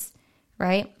kids,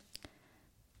 right?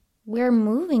 We're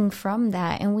moving from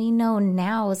that, and we know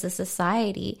now as a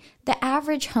society, the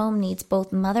average home needs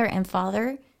both mother and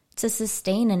father to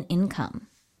sustain an income,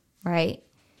 right?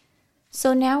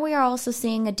 So now we are also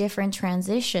seeing a different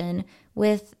transition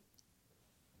with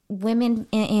women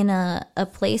in a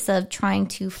place of trying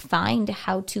to find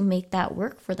how to make that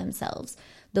work for themselves.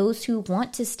 Those who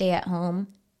want to stay at home,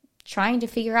 trying to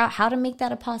figure out how to make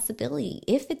that a possibility,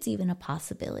 if it's even a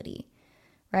possibility,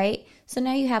 right? So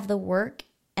now you have the work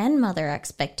and mother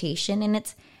expectation, and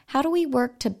it's how do we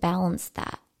work to balance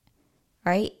that,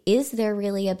 right? Is there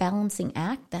really a balancing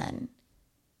act then?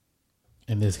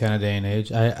 In this kind of day and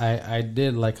age, I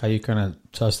did like how you kind of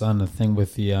touched on the thing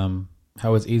with the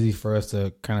how it's easy for us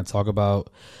to kind of talk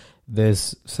about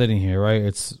this sitting here, right?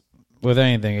 It's with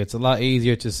anything, it's a lot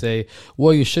easier to say,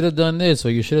 well, you should have done this or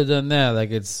you should have done that.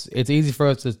 Like it's easy for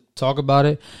us to talk about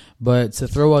it, but to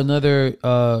throw another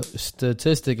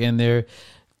statistic in there,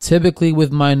 typically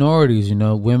with minorities,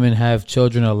 women have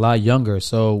children a lot younger.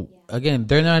 So again,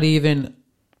 they're not even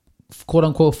quote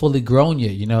unquote fully grown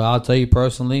yet. I'll tell you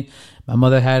personally, my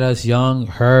mother had us young,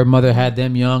 her mother had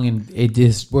them young, and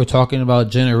we're talking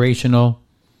about generational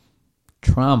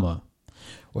trauma.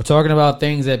 We're talking about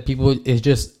things that people, it's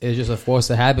just a force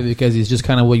of habit because it's just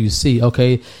kind of what you see.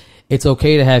 Okay, it's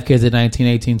okay to have kids at 19,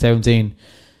 18, 17.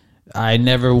 I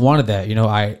never wanted that.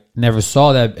 I never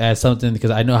saw that as something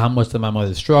because I know how much that my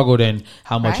mother struggled and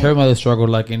how much her mother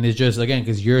struggled. And it's just, again,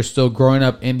 because you're still growing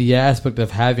up in the aspect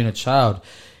of having a child.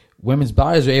 Women's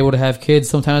bodies are able to have kids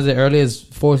sometimes as early as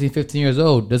 14, 15 years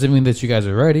old. Doesn't mean that you guys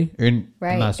are ready. I'm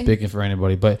not speaking for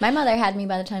anybody, but my mother had me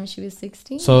by the time she was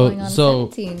 16, going on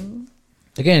 17.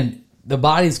 Again, the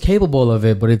body's capable of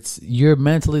it, but you're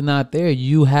mentally not there.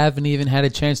 You haven't even had a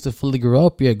chance to fully grow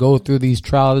up yet, go through these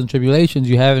trials and tribulations.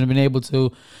 You haven't been able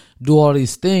to do all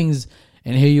these things,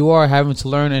 and here you are having to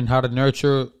learn and how to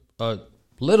nurture a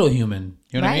little human.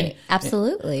 You know what I mean?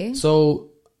 Absolutely.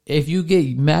 So if you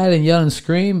get mad and yell and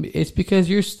scream, it's because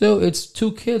it's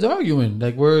two kids arguing.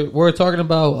 Like we're talking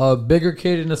about a bigger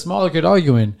kid and a smaller kid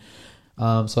arguing.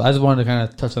 So I just wanted to kind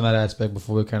of touch on that aspect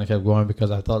before we kind of kept going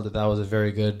because I thought that was a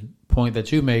very good point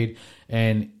that you made,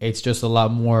 and it's just a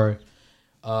lot more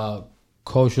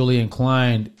culturally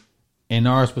inclined in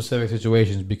our specific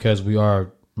situations because we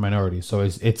are minorities. So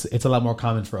it's a lot more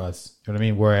common for us. You know what I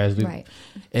mean? Whereas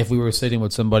if we were sitting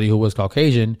with somebody who was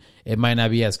Caucasian, it might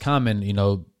not be as common.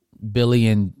 Billy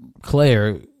and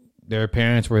Claire, their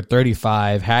parents were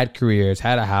 35, had careers,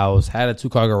 had a house, had a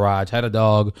 2-car garage, had a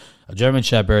dog, a German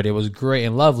Shepherd. It was great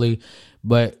and lovely.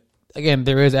 But again,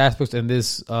 there is aspects in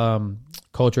this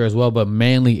culture as well, but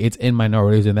mainly it's in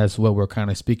minorities, and that's what we're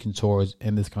kind of speaking towards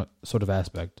in this sort of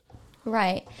aspect.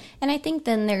 Right. And I think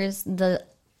then there's the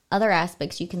other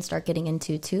aspects you can start getting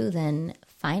into too, then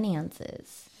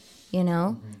finances.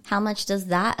 How much does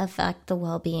that affect the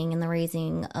well-being and the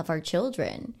raising of our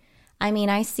children? I mean,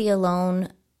 I see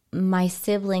alone my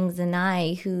siblings and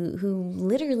I who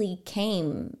literally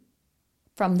came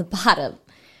from the bottom,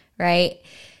 right?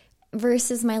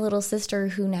 Versus my little sister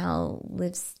who now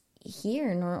lives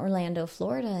here in Orlando,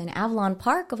 Florida, in Avalon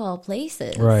Park of all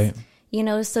places. Right.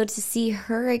 So to see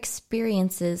her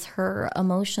experiences, her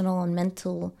emotional and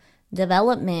mental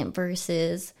development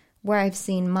versus where I've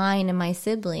seen mine and my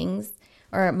siblings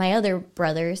or my other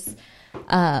brothers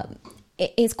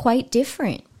is quite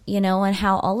different. And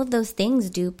how all of those things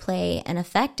do play an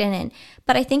effect in it.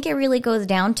 But I think it really goes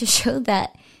down to show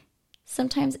that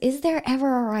sometimes, is there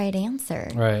ever a right answer?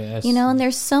 Right. And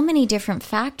there's so many different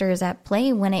factors at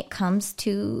play when it comes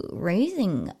to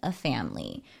raising a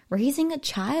family, raising a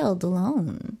child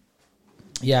alone.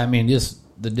 Yeah, I mean, just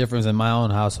the difference in my own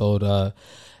household.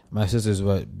 My sister's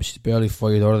she's barely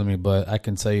 4 years older than me, but I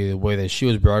can tell you the way that she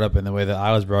was brought up and the way that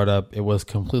I was brought up, it was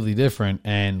completely different.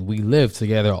 And we lived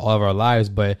together all of our lives,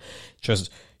 but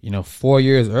just 4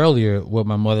 years earlier, what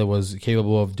my mother was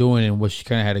capable of doing and what she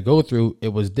kind of had to go through,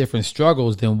 it was different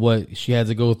struggles than what she had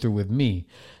to go through with me.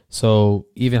 So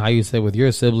even how you said with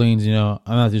your siblings, I'm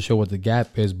not too sure what the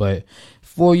gap is, but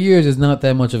 4 years is not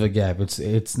that much of a gap.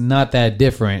 It's not that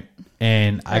different.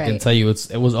 And I can tell you,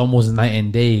 it was almost night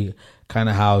and day kind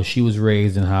of how she was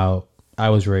raised and how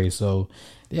I was raised. So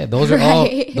Yeah, those are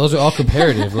all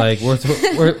comparative. Like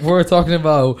we're talking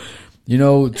about, you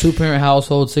know, 2-parent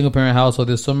household, single parent household.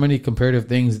 There's so many comparative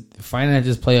things.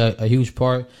 Finances play a huge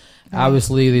part. Right.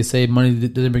 Obviously, they say money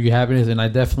doesn't bring you happiness, and I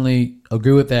definitely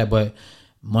agree with that. But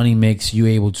money makes you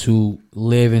able to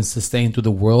live and sustain through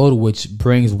the world, which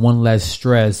brings one less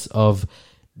stress of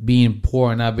being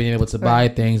poor and not being able to buy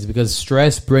things, because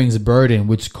stress brings burden,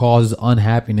 which causes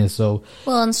unhappiness. So,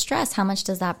 well, and stress, how much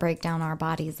does that break down our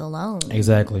bodies alone?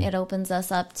 Exactly. It opens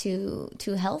us up to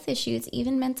health issues,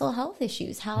 even mental health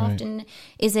issues. How often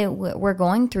is it we're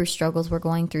going through struggles, we're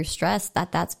going through stress,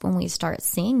 that's when we start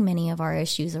seeing many of our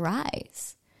issues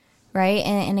arise, right?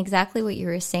 And exactly what you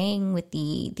were saying with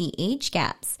the age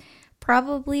gaps.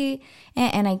 Probably,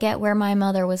 and I get where my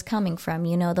mother was coming from.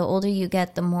 You know, the older you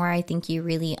get, the more I think you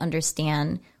really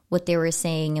understand what they were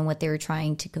saying and what they were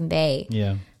trying to convey.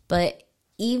 Yeah. But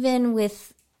even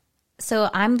with,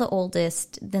 so I'm the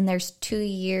oldest, then there's 2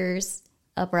 years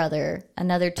a brother,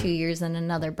 another 2 years and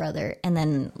another brother, and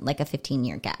then like a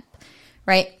 15-year gap,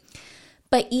 right?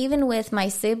 But even with my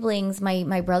siblings,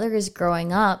 my brother is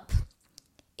growing up,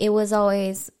 it was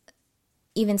always,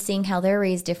 even seeing how they're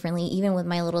raised differently, even with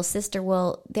my little sister,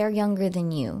 well, they're younger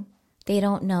than you. They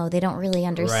don't know. They don't really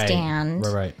understand.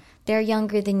 Right. They're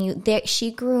younger than you.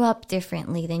 She grew up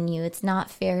differently than you. It's not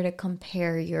fair to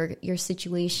compare your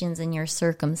situations and your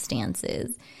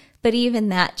circumstances. But even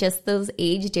that, just those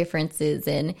age differences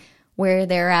and where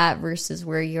they're at versus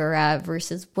where you're at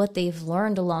versus what they've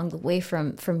learned along the way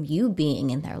from you being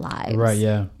in their lives. Right,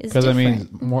 yeah. Because, I mean,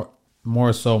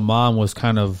 more so mom was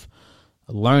kind of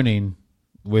learning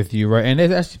with you, right? And it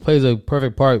actually plays a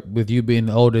perfect part with you being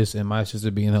the oldest and my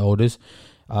sister being the oldest.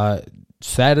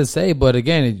 Sad to say, but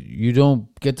again, you don't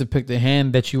get to pick the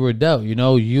hand that you were dealt. You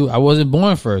know, I wasn't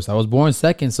born first. I was born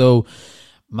second. So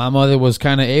my mother was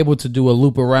kind of able to do a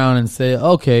loop around and say,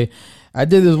 okay, I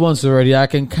did this once already. I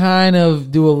can kind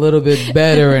of do a little bit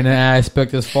better in an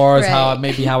aspect as far as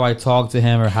how I talk to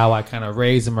him or how I kind of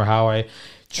raise him or how I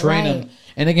train him.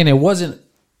 And again, it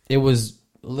was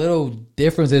little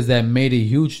differences that made a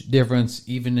huge difference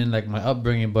even in like my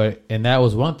upbringing. And that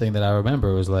was one thing that I remember.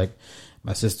 It was like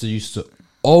my sister used to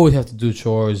always have to do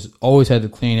chores, always had to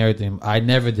clean everything. I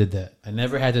never did that. I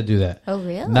never had to do that. Oh,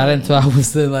 really? Not until I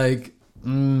was like,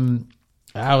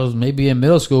 I was maybe in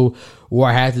middle school where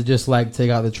I had to just like take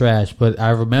out the trash. But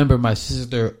I remember my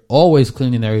sister always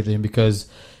cleaning everything because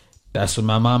that's what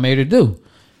my mom made her do.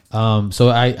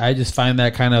 So I just find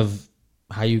that kind of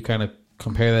how you kind of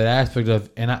compare that aspect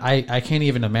of, and I can't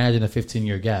even imagine a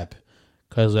 15-year gap,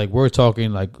 because like we're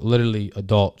talking like literally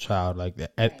adult child like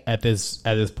at this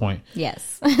point.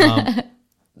 Yes.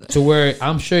 To where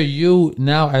I'm sure you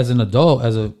now as an adult,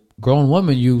 as a grown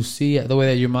woman, you see the way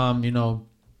that your mom, you know,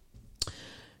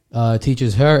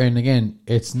 teaches her, and again,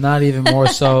 it's not even more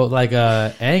so like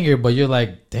anger, but you're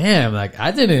like, damn, like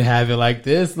I didn't have it like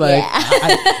this, like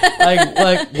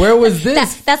like where was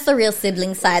this? That's the real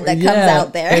sibling side that comes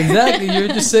out there. Exactly. You're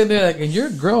just sitting there like, and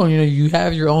you're grown, you know, you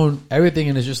have your own everything,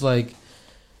 and it's just like,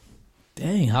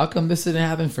 dang, how come this didn't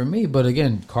happen for me? But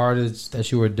again, cards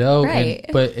that you were dealt, right?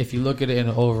 But if you look at it in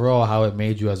overall, how it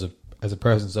made you as a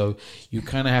person, so you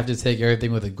kind of have to take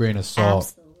everything with a grain of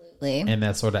salt, absolutely, in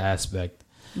that sort of aspect.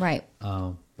 Right.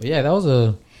 But yeah, that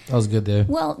was good there.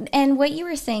 Well, and what you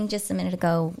were saying just a minute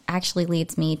ago actually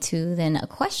leads me to then a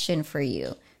question for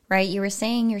you, right? You were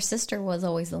saying your sister was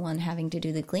always the one having to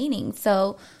do the cleaning.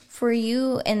 So for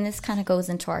you, and this kind of goes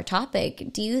into our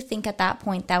topic, do you think at that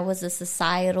point that was a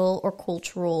societal or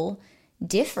cultural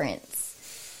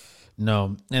difference?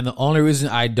 No. And the only reason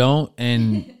I don't,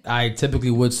 and I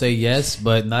typically would say yes,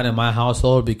 but not in my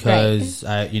household, because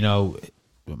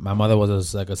my mother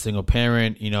was like a single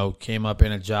parent, you know, came up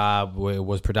in a job where it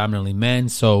was predominantly men.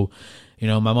 So, you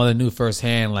know, my mother knew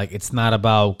firsthand, like, it's not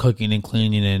about cooking and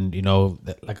cleaning and, you know,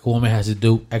 like a woman has to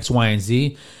do X, Y, and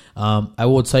Z. I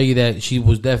will tell you that she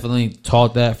was definitely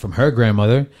taught that from her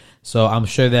grandmother. So I'm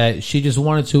sure that she just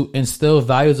wanted to instill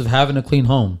values of having a clean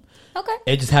home. Okay.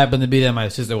 It just happened to be that my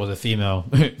sister was a female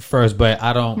first, but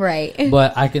I don't. Right.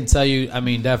 But I can tell you, I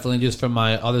mean, definitely just from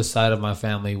my other side of my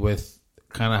family with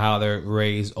kind of how they're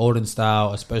raised, olden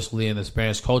style, especially in the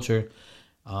Spanish culture,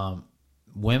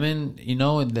 women, you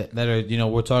know, that are, you know,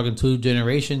 we're talking 2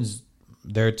 generations,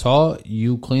 they're taught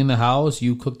you clean the house,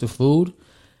 you cook the food,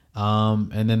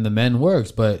 and then the men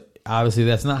works. But obviously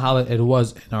that's not how it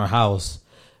was in our house.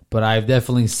 But I've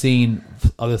definitely seen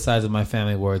other sides of my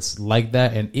family where it's like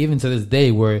that, and even to this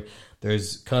day where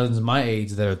there's cousins my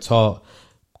age that are taught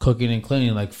cooking and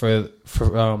cleaning, like for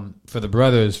the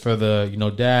brothers, for the, you know,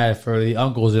 dad, for the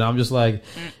uncles, and I'm just like,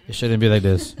 it shouldn't be like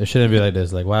this. It shouldn't be like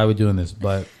this. Like, why are we doing this?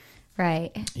 But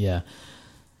right, yeah.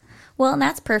 Well, and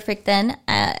that's perfect then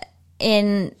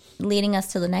in leading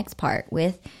us to the next part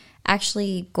with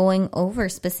actually going over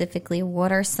specifically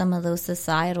what are some of those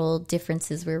societal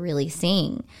differences we're really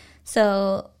seeing.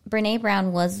 So Brene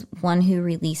Brown was one who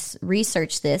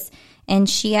researched this, and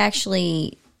she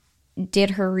actually did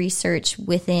her research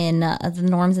within the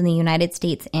norms in the United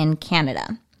States and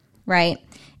Canada, right?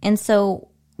 And so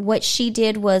what she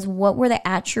did was, what were the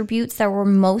attributes that were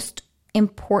most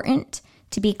important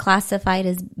to be classified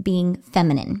as being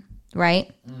feminine, right?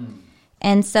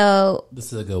 And so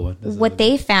this is a good one. What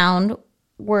they found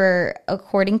were,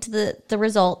 according to the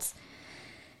results,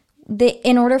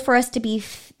 in order for us to be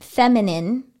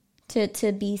feminine,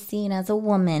 to be seen as a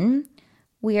woman,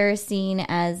 we are seen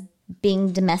as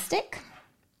being domestic,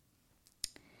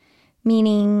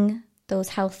 meaning those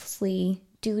housely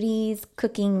duties,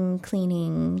 cooking,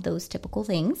 cleaning, those typical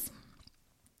things,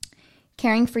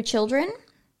 caring for children,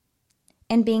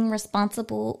 and being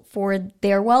responsible for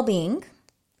their well-being,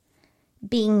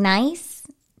 being nice,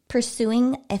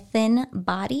 pursuing a thin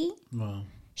body, Wow.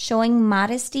 showing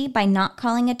modesty by not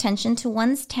calling attention to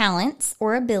one's talents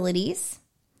or abilities,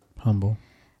 Humble.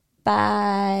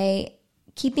 by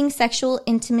keeping sexual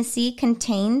intimacy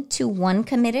contained to one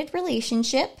committed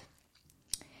relationship,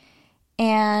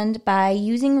 and by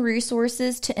using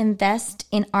resources to invest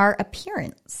in our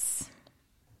appearance.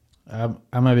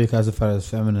 I might be classified as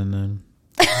feminine then.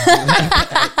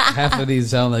 Half of these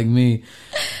sound like me,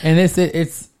 and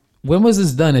it's. When was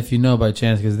this done, if you know by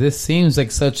chance? Because this seems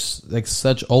like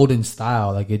such olden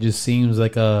style. Like, it just seems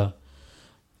like the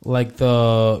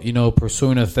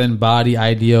pursuing a thin body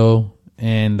ideal,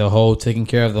 and the whole taking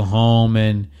care of the home,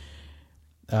 and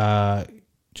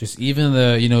just even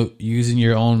the using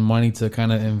your own money to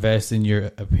kind of invest in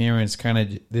your appearance. Kind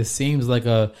of, this seems like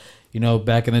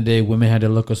back in the day, women had to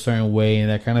look a certain way and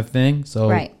that kind of thing. So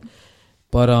Right.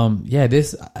 But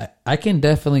this I can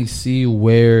definitely see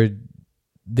where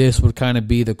this would kind of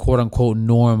be the quote unquote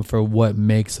norm for what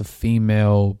makes a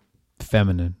female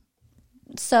feminine.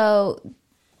 So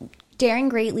Daring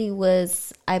Greatly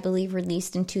was, I believe,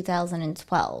 released in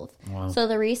 2012. Wow. So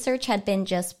the research had been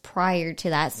just prior to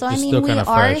that. So, It's I mean, still we kinda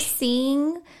are fresh.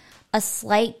 seeing a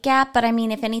slight gap, but I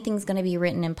mean, if anything's going to be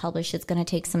written and published, it's going to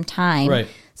take some time. Right.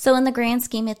 So in the grand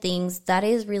scheme of things, that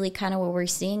is really kind of what we're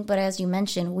seeing. But as you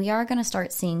mentioned, we are going to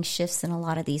start seeing shifts in a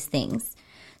lot of these things.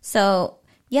 So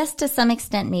yes, to some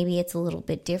extent, maybe it's a little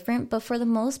bit different, but for the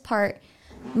most part,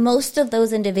 most of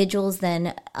those individuals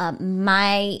then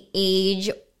my age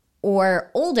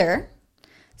or older,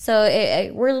 so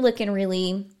we're looking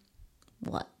really,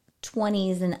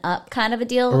 20s and up kind of a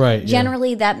deal. Right, yeah.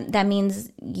 Generally, that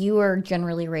means you are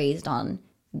generally raised on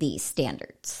these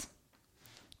standards.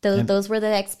 Those were the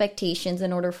expectations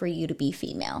in order for you to be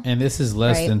female. And this is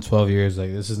less Right. than 12 years.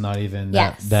 Like, this is not even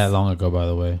Yes. that long ago, by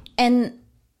the way. And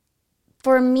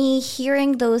for me,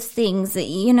 hearing those things,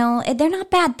 they're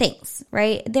not bad things,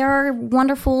 right? There are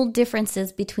wonderful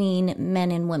differences between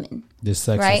men and women. This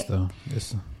sexist, Right. though.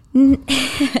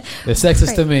 It's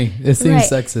sexist to me. It seems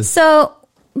sexist. So,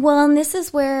 and this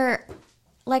is where,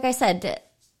 like I said,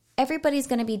 everybody's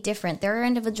going to be different. There are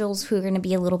individuals who are going to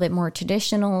be a little bit more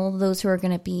traditional, those who are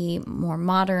going to be more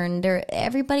modern.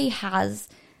 Everybody has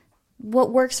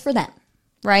what works for them,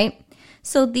 right?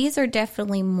 So these are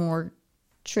definitely more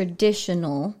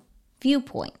traditional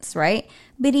viewpoints, right?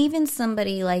 But even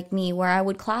somebody like me, where I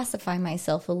would classify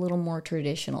myself a little more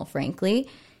traditional, frankly,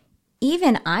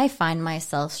 even I find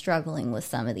myself struggling with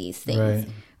some of these things,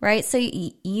 right? So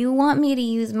you want me to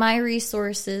use my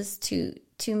resources to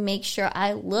make sure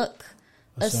I look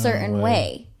a certain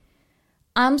way.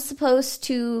 I'm supposed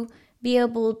to be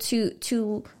able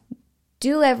to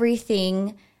do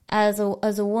everything as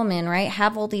a woman, right?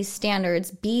 Have all these standards,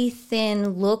 be thin,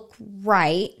 look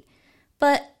right.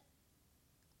 But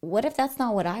what if that's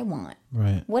not what I want?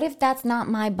 Right. What if that's not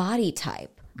my body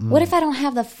type? What if I don't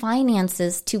have the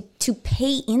finances to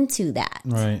pay into that?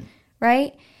 Right.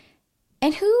 Right?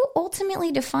 And who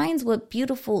ultimately defines what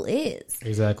beautiful is?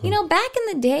 Exactly. Back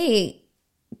in the day,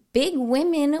 big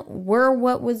women were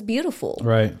what was beautiful.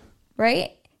 Right.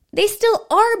 Right? They still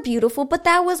are beautiful, but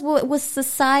that was what was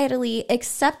societally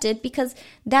accepted because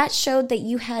that showed that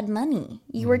you had money.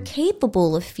 You were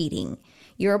capable of feeding.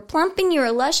 You were plumping, you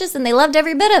were luscious, and they loved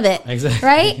every bit of it. Exactly.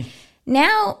 Right?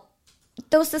 Now,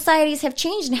 those societies have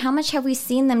changed, and how much have we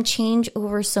seen them change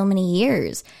over so many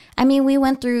years? I mean, we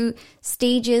went through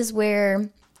stages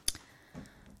where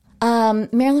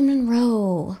Marilyn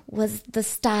Monroe was the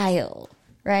style,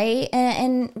 right?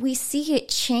 And we see it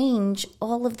change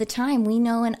all of the time. We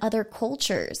know in other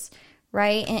cultures,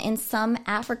 right? In some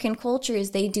African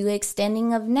cultures, they do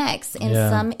extending of necks. In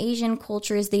some Asian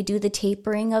cultures, they do the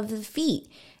tapering of the feet.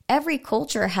 Every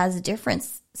culture has different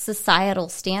societal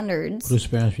standards. What do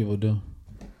Spanish people do?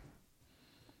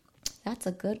 That's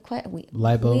a good question.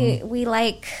 We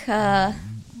like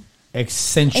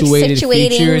accentuating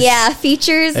features. Yeah,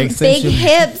 features. Big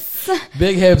hips.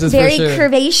 Big hips is very for sure.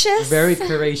 Curvaceous. Very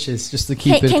curvaceous, just to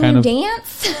keep it can kind you of.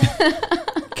 Dance?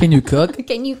 Can you cook?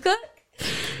 Can you cook?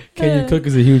 Can you cook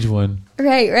is a huge one.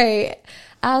 Right.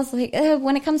 I was like,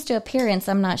 when it comes to appearance,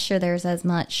 I'm not sure there's as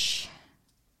much.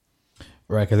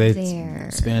 Right,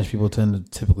 because Spanish people tend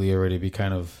to typically already be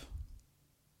kind of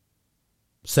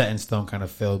set in stone, kind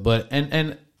of filled. But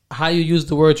and how you use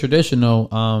the word traditional,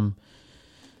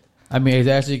 I mean, it's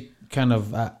actually kind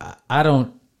of I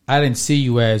didn't see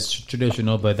you as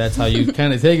traditional, but that's how you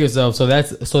kind of take yourself. So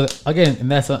that's again,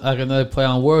 and that's like another play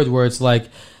on words where it's like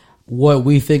what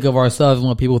we think of ourselves and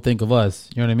what people think of us.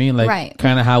 You know what I mean? Like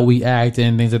kind of how we act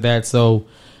and things like that. So.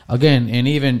 Again, and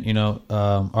even, you know,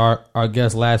 our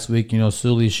guest last week, you know,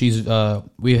 Sully,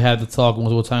 we had to talk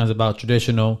multiple times about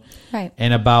traditional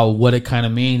and about what it kind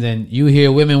of means. And you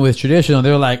hear women with traditional,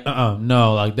 they're like,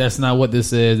 no, like that's not what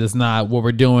this is. That's not what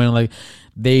we're doing. Like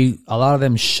a lot of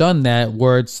them shun that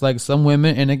where it's like some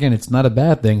women, and again, it's not a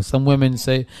bad thing. Some women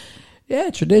say, yeah,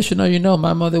 traditional, you know,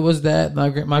 my mother was that, my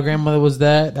grandmother was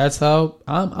that. That's how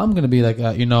I'm going to be like,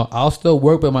 you know, I'll still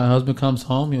work, but my husband comes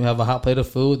home, you have a hot plate of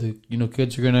food, you know,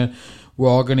 we're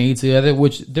all going to eat together,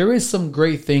 which there is some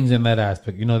great things in that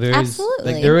aspect. You know, there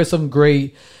is some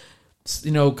great,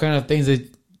 you know, kind of things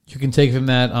that you can take from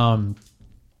that. A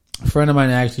friend of mine,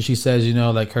 actually, she says, you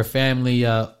know, like her family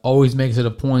always makes it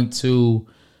a point to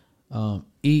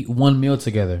eat one meal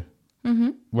together. Mm-hmm.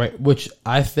 Right, which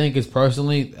I think is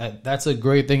personally that's a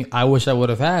great thing. I wish I would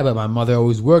have had, but my mother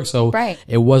always worked, so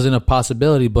it wasn't a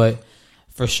possibility. But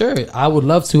for sure, I would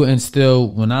love to instill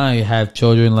when I have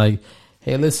children, like,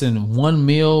 hey, listen, one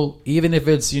meal, even if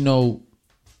it's, you know,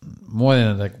 more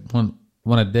than like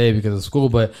one a day because of school,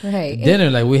 but dinner,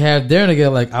 like we have dinner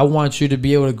together. Like I want you to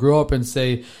be able to grow up and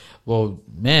say, well,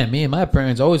 man, me and my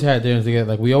parents always had dinner together.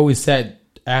 Like we always sat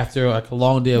after like a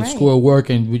long day of school or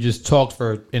work and we just talked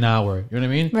for an hour. You know what I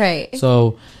mean? Right.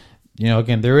 So, you know,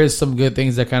 again, there is some good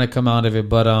things that kind of come out of it,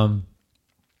 but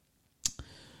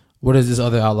what is this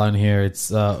other outline here? It's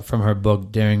from her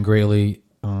book, Daring Greatly.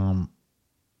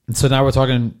 So now we're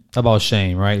talking about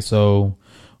shame, right? So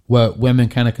what women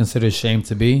kind of consider shame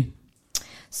to be?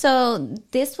 So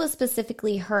this was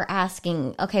specifically her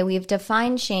asking, okay, we've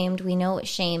defined shamed. We know what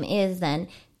shame is then.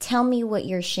 Tell me what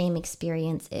your shame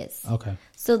experience is. Okay.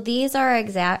 So these are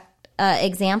exact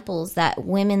examples that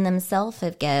women themselves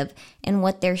have give and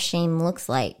what their shame looks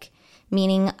like.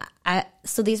 Meaning,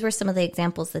 so these were some of the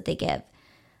examples that they give.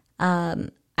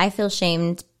 I feel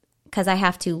shamed because I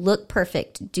have to look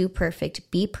perfect, do perfect,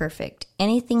 be perfect.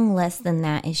 Anything less than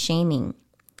that is shaming.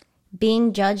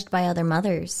 Being judged by other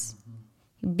mothers.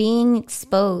 Being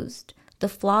exposed. The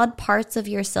flawed parts of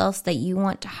yourselves that you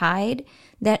want to hide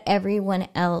that everyone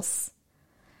else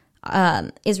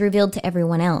is revealed to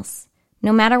everyone else.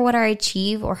 No matter what I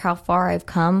achieve or how far I've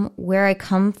come, where I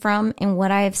come from and what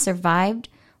I have survived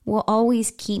will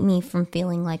always keep me from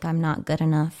feeling like I'm not good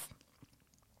enough.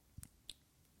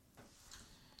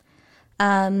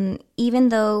 Even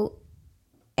though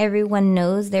everyone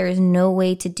knows there is no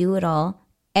way to do it all,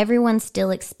 everyone still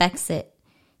expects it.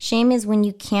 Shame is when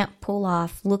you can't pull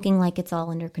off looking like it's all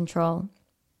under control.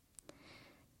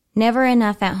 Never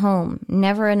enough at home,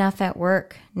 never enough at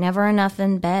work, never enough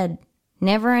in bed,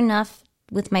 never enough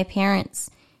with my parents.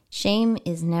 Shame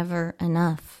is never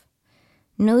enough.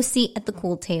 No seat at the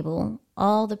pool table.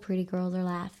 All the pretty girls are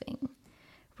laughing.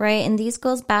 Right? And these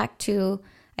goes back to,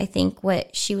 I think,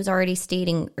 what she was already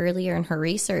stating earlier in her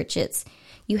research. It's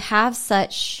you have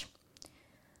such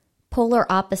polar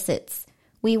opposites.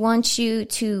 We want you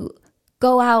to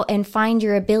go out and find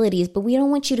your abilities, but we don't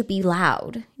want you to be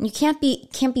loud. You can't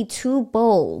be too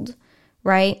bold,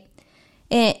 right?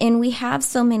 And we have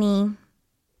so many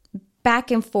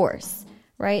back and forth,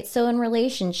 right? So in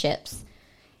relationships,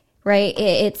 right?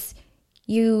 It's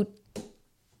you're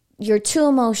too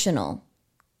emotional.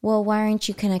 Well, why aren't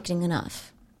you connecting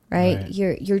enough, right?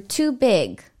 You're too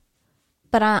big,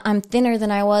 but I'm thinner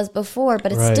than I was before,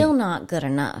 but it's still not good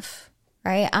enough.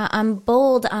 Right? I'm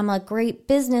bold. I'm a great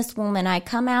businesswoman. I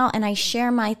come out and I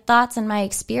share my thoughts and my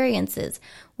experiences.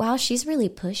 Wow, she's really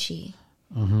pushy.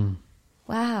 Mm-hmm.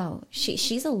 Wow,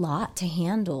 she's a lot to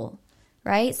handle.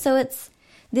 Right? So it's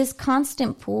this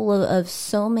constant pool of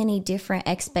so many different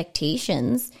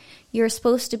expectations. you're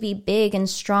supposed to be big and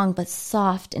strong, but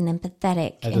soft and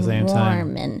empathetic At the and same warm.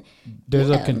 time, And there's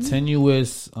a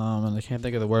continuous, and I can't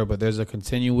think of the word, but there's a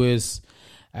continuous,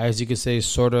 as you could say,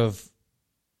 sort of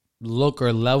look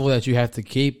or level that you have to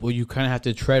keep, where you kind of have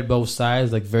to tread both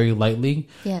sides, like very lightly.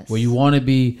 Yes. Where you want to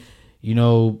be, you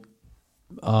know,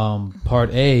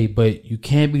 part A, but you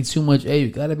can't be too much A. You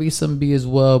got to be some B as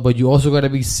well, but you also got to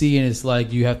be C, and it's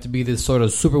like you have to be this sort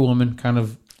of superwoman, kind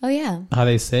of. Oh yeah. How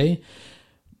they say.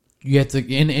 You have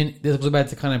to, and this goes back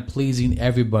to kind of pleasing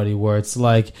everybody, where it's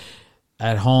like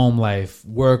at home life,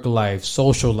 work life,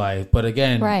 social life. But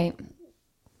again, right.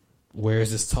 Where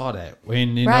is this taught at?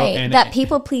 When you right. know, and that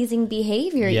people pleasing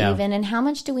behavior, yeah. even, and how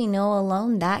much do we know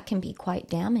alone that can be quite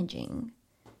damaging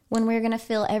when we're going to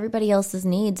fill everybody else's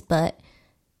needs, but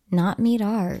not meet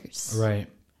ours. Right.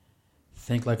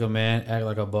 Think like a man, act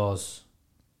like a boss,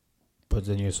 but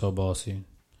then you're so bossy.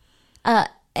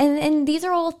 And these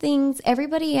are all things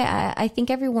everybody, I think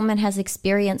every woman has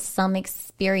experienced some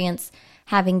experience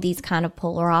having these kind of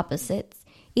polar opposites.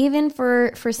 Even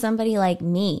for somebody like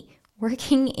me,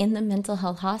 working in the mental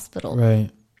health hospital.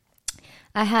 Right.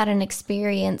 I had an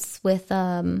experience with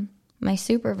my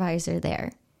supervisor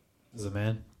there. Is a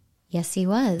man? Yes, he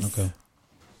was. Okay.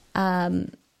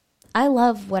 I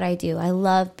love what I do. I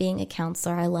love being a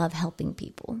counselor. I love helping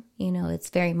people. You know, it's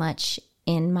very much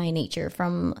in my nature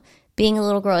from being a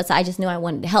little girl. I just knew I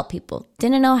wanted to help people.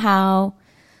 Didn't know how.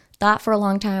 Thought for a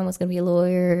long time was going to be a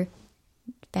lawyer.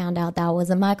 Found out that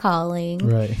wasn't my calling.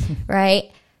 Right.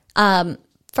 Right.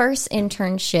 First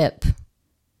internship.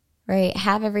 Right.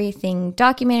 Have everything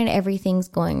documented. Everything's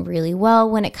going really well.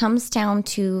 When it comes down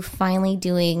to finally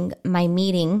doing my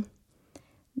meeting,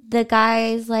 the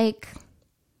guy's like,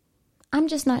 I'm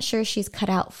just not sure she's cut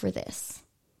out for this.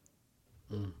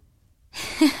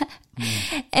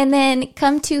 And then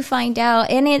come to find out,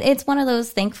 and it's one of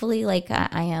those, thankfully, like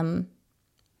I am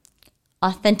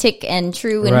authentic and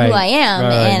true in who I am,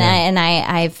 and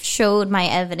I've showed my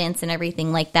evidence and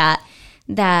everything like that.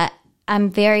 That I'm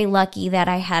very lucky that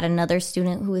I had another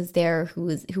student who was there,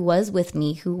 who was with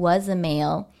me, who was a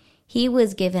male. He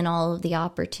was given all of the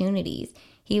opportunities.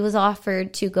 He was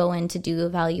offered to go in to do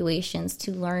evaluations,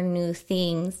 to learn new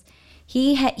things.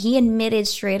 He admitted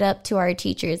straight up to our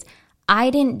teachers, I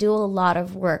didn't do a lot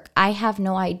of work. I have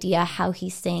no idea how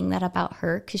he's saying that about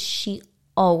her, because she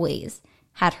always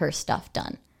had her stuff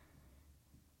done.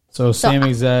 So same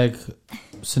exact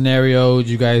scenario.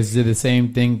 You guys did the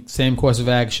same thing, same course of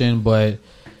action, but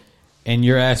in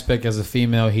your aspect as a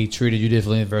female, he treated you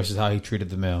differently versus how he treated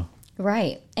the male.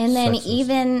 Right. And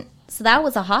then so that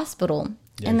was a hospital.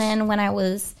 Yes. And then when I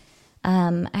was,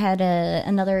 I had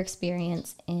another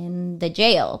experience in the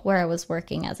jail where I was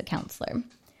working as a counselor.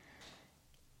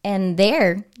 And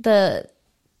there, the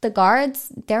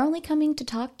guards, they're only coming to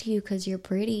talk to you because you're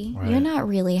pretty. Right. You're not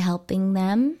really helping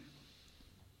them.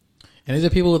 And these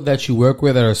are people that you work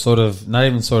with that are sort of, not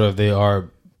even sort of, they are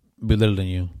belittling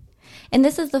you. And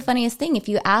this is the funniest thing. If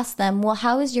you ask them, well,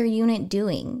 how is your unit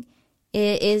doing?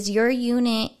 Is your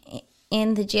unit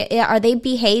in the jail, are they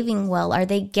behaving well? Are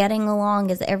they getting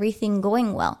along? Is everything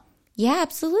going well? Yeah,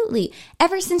 absolutely.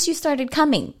 Ever since you started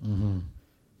coming. Mm-hmm.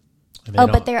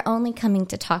 But they're only coming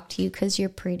to talk to you because you're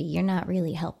pretty. You're not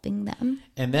really helping them.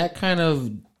 And that kind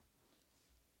of,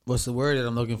 what's the word that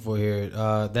I'm looking for here?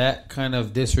 That kind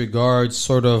of disregards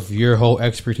sort of your whole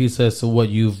expertise as to what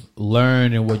you've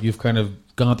learned and what you've kind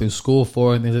of gone through school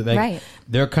for. And things like right.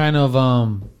 They're kind of,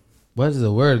 what is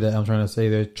the word that I'm trying to say?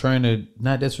 They're trying to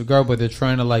not disregard, but they're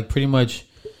trying to like pretty much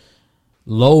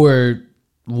lower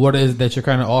what is that you're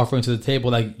kind of offering to the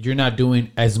table. Like you're not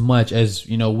doing as much as,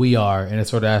 you know, we are in a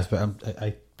sort of aspect.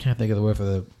 I can't think of the word for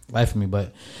the life of me,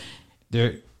 but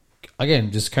they're,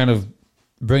 again, just kind of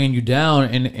bringing you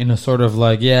down in a sort of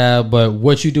like, yeah, but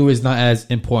what you do is not as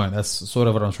important. That's sort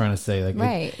of what I'm trying to say. Like,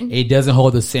 right. It doesn't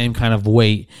hold the same kind of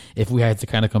weight if we had to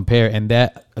kind of compare. And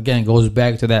that, again, goes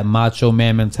back to that macho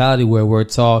man mentality where we're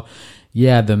taught,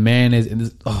 yeah, the man is,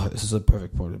 this is a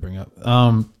perfect point to bring up.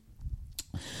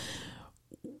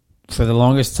 For the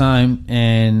longest time,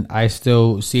 and I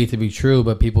still see it to be true,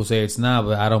 but people say it's not,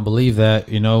 but I don't believe that.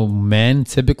 You know, men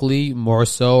typically more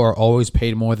so are always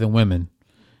paid more than women.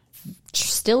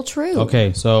 Still true.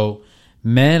 Okay, so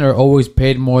men are always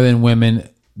paid more than women.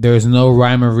 There's no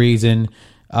rhyme or reason.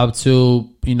 Up to,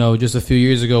 you know, just a few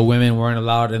years ago, women weren't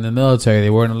allowed in the military. They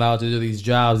weren't allowed to do these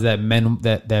jobs that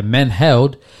men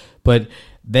held. But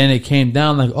then it came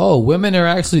down like, oh, women are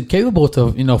actually capable to,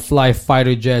 you know, fly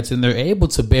fighter jets, and they're able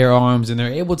to bear arms, and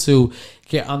they're able to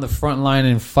get on the front line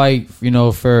and fight, you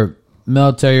know, for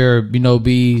military, or, you know,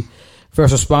 be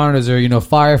first responders, or, you know,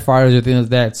 firefighters or things like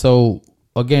that. So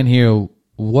again, here,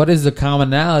 what is the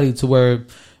commonality to where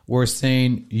we're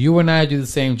saying you and I do the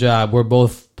same job? We're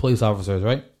both police officers,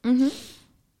 right? Mm-hmm.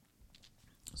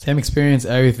 Same experience,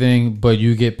 everything, but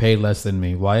you get paid less than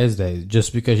me. Why is that?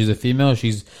 Just because she's a female,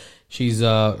 she's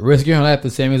risking her life the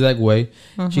same exact way.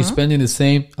 Mm-hmm. She's spending the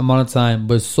same amount of time,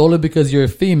 but solely because you're a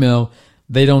female,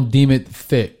 they don't deem it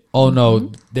fit. Oh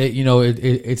no,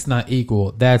 it's not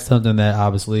equal. That's something that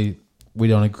obviously we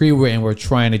don't agree with, and we're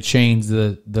trying to change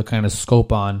the kind of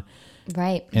scope on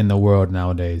right in the world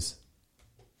nowadays.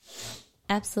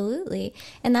 Absolutely.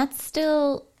 And that's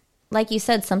still, like you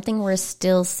said, something we're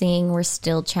still seeing, we're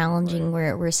still challenging,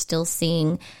 we're still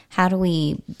seeing how do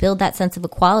we build that sense of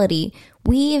equality.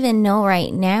 We even know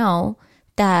right now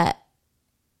that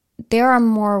there are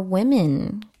more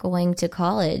women going to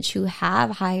college who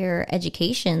have higher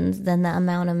educations than the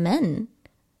amount of men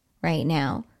right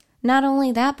now. Not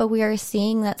only that, but we are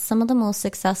seeing that some of the most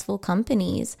successful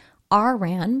companies are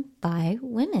ran by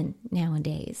women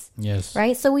nowadays. Yes.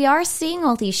 Right? So we are seeing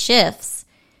all these shifts,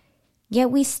 yet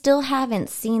we still haven't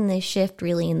seen this shift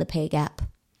really in the pay gap.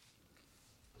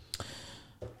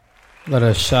 Let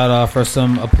us shout out for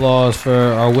some applause for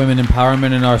our women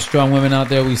empowerment and our strong women out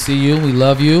there. We see you. We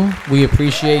love you. We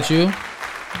appreciate you.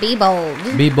 Be bold.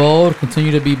 Be bold.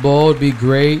 Continue to be bold. Be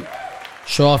great.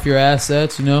 Show off your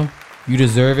assets. You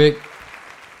deserve it.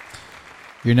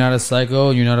 You're not a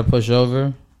psycho. You're not a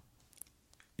pushover.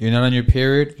 You're not on your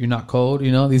period. You're not cold.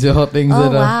 These are all things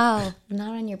that... wow. Not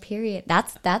on your period.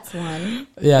 That's one.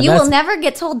 Yeah, you will never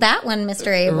get told that one,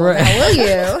 Mr. Abel. Right. Now, will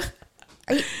you?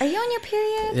 Are you on your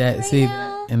period? Yeah, right see,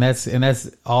 now? and that's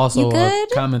also a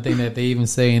common thing that they even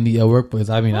say in the workplace.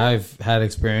 I mean, I've had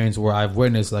experience where I've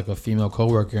witnessed like a female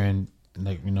coworker, and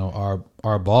like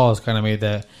our boss kind of made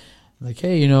that like,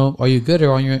 hey, are you good,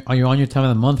 or are you on your time of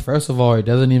the month? First of all, it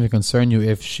doesn't even concern you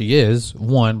if she is,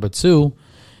 one, but two,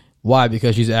 why?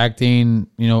 Because she's acting,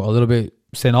 a little bit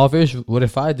standoffish. What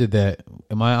if I did that?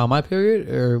 Am I on my period,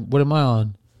 or what am I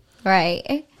on?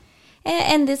 Right,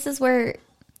 and this is where.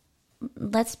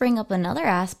 Let's bring up another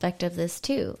aspect of this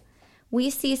too. We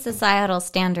see societal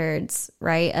standards,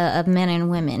 right, of men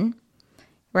and women,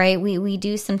 right? We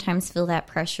do sometimes feel that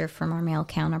pressure from our male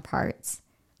counterparts.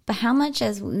 But how much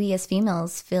as we as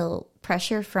females feel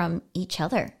pressure from each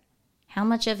other? How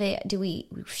much of it do we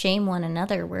shame one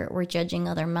another? We're judging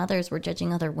other mothers, we're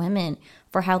judging other women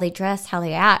for how they dress, how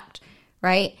they act,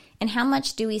 right? And how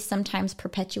much do we sometimes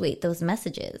perpetuate those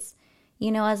messages?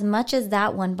 As much as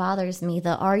that one bothers me,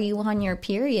 the are you on your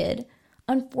period?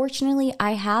 Unfortunately,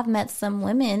 I have met some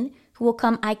women who will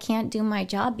come, I can't do my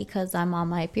job because I'm on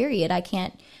my period. I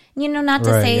can't, not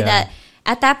to say that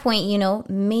at that point,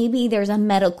 maybe there's a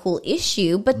medical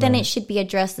issue, but then it should be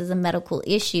addressed as a medical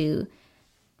issue,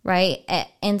 right?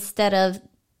 Instead of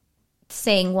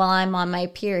saying, well, I'm on my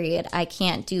period, I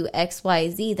can't do X, Y,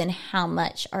 Z, then how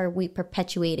much are we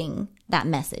perpetuating that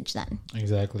message then?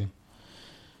 Exactly.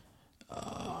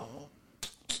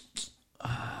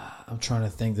 I'm trying to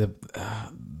think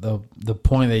the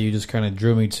point that you just kind of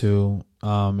drew me to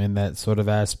in that sort of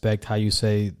aspect, how you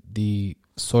say the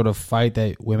sort of fight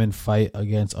that women fight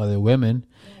against other women.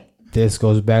 Right. This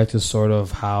goes back to sort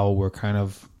of how we're kind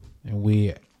of, and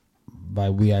by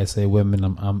we I say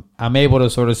women. I'm able to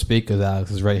sort of speak because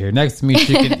Alex is right here next to me.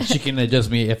 She can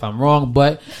adjust me if I'm wrong,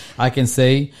 but I can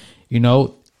say,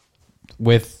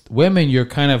 with women, you're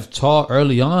kind of taught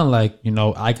early on, like,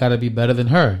 I got to be better than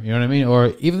her. You know what I mean?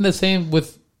 Or even the same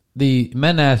with the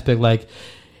men aspect, like,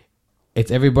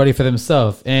 it's everybody for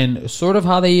themselves. And sort of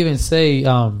how they even say,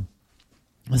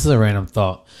 this is a random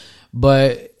thought,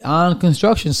 but on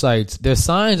construction sites, their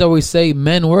signs always say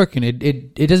men working.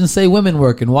 It doesn't say women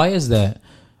working. Why is that?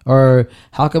 Or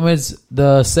how come it's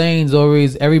the sayings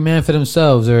always every man for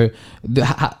themselves? Or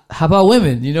how about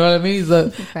women? You know what I mean?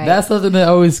 So right. That's something that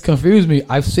always confused me.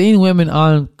 I've seen women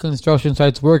on construction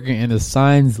sites working, and the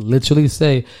signs literally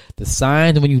say, the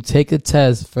signs when you take the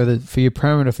test for your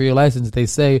permit or for your license, they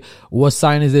say, what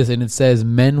sign is this? And it says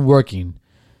men working.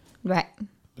 Right.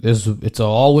 It's an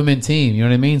all women team. You know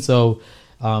what I mean? So,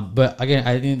 but again,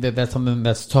 I think that's something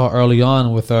that's taught early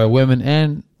on with our women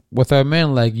and with our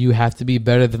men. Like, you have to be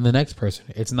better than the next person.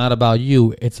 It's not about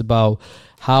you. It's about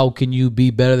how can you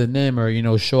be better than them,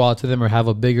 or, show out to them, or have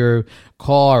a bigger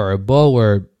car or a boat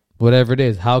or whatever it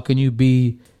is. How can you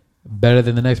be better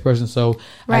than the next person? So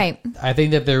right. I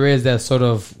think that there is that sort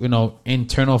of,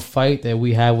 internal fight that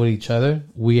we have with each other.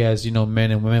 We as,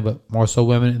 men and women, but more so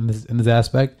women in this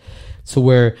aspect, to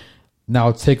where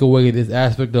now take away this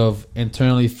aspect of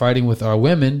internally fighting with our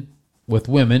women, with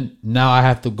women. Now I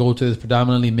have to go to this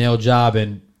predominantly male job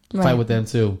and fight with them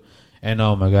too. And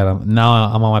oh my God, I'm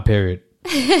on my period.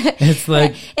 It's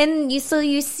like, and you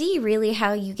see really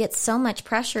how you get so much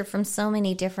pressure from so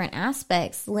many different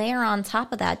aspects. Layer on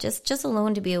top of that, just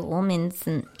alone to be a woman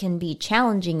can be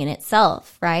challenging in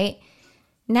itself, right?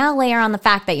 Now layer on the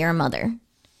fact that you're a mother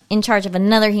in charge of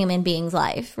another human being's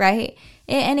life, right?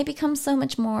 And it becomes so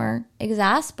much more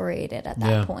exasperated at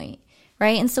that point,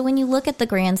 right? And so when you look at the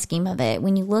grand scheme of it,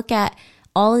 when you look at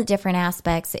all the different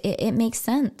aspects, it makes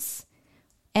sense.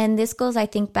 And this goes, I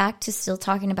think, back to still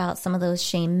talking about some of those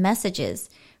shame messages,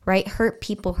 right? Hurt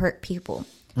people,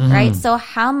 right? So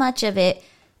how much of it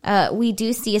we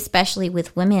do see, especially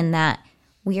with women, that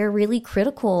we are really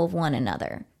critical of one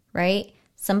another, right?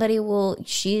 Somebody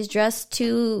she's dressed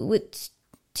too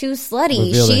slutty.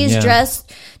 Revealing, she's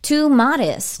dressed too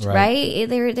modest, right?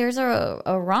 There's a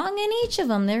wrong in each of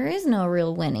them. There is no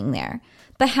real winning there.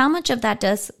 But how much of that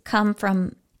does come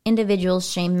from individuals'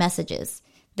 shame messages?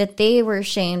 That they were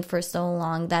shamed for so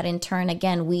long that in turn,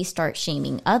 again, we start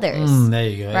shaming others. There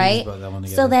you go. Right?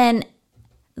 So then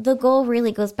the goal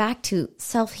really goes back to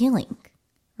self-healing,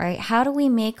 right? How do we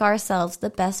make ourselves the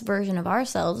best version of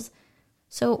ourselves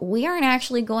so we aren't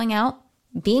actually going out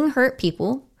being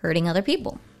hurting other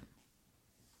people?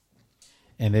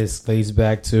 And this leads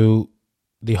back to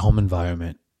the home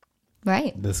environment.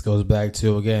 Right. This goes back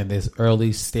to, again, this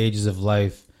early stages of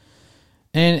life.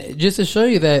 And just to show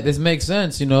you that this makes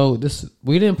sense, we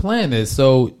didn't plan this.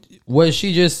 So what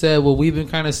she just said, what we've been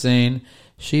kind of saying,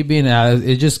 she being Alice,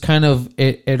 it just kind of,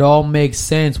 it all makes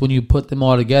sense when you put them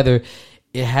all together.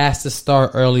 It has to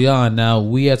start early on. Now,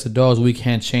 we as adults, we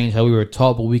can't change how we were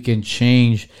taught, but we can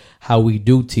change how we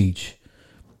do teach.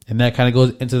 And that kind of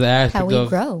goes into the aspect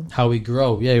of how we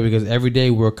grow. Yeah, because every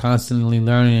day we're constantly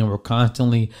learning and we're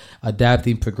constantly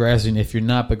adapting, progressing. If you're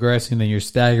not progressing, then you're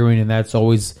staggering, and that's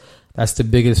the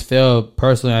biggest fail,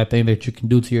 personally, I think, that you can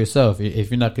do to yourself if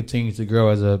you're not continuing to grow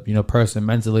as a person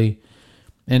mentally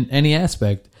in any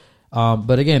aspect.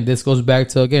 But again, this goes back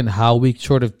to, again, how we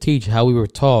sort of teach, how we were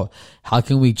taught. How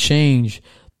can we change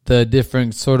the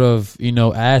different sort of,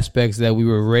 aspects that we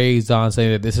were raised on,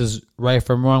 saying that this is right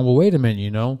from wrong? Well, wait a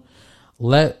minute,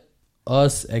 let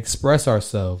us express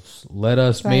ourselves. Let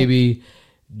us maybe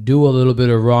do a little bit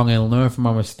of wrong and learn from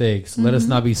our mistakes. Let us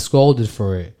not be scolded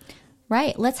for it.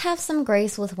 Right. Let's have some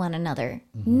grace with one another.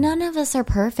 None of us are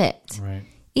perfect. Right.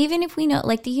 Even if we know,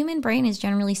 like, the human brain is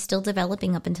generally still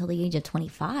developing up until the age of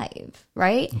 25,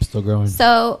 right? I'm still growing.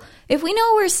 So if we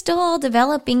know we're still all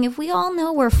developing, if we all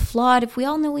know we're flawed, if we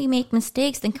all know we make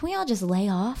mistakes, then can we all just lay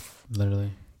off?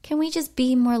 Literally. Can we just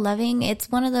be more loving?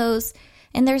 It's one of those,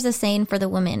 and there's a saying for the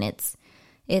woman, it's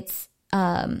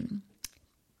go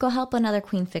help another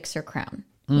queen fix her crown.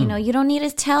 You don't need to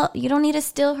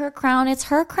steal her crown. It's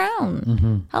her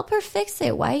crown. Help her fix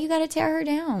it. Why you got to tear her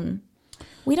down?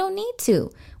 We don't need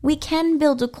to. We can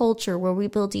build a culture where we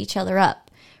build each other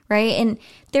up, right? And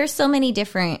there's so many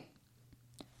different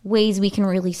ways we can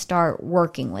really start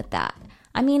working with that.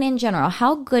 I mean, in general,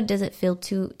 how good does it feel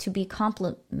to be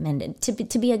complimented,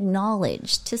 to be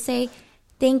acknowledged, to say,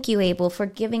 thank you, Abel, for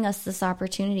giving us this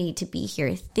opportunity to be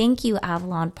here. Thank you,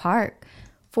 Avalon Park,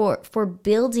 for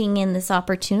building in this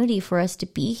opportunity for us to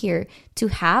be here, to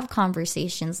have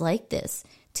conversations like this,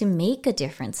 to make a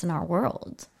difference in our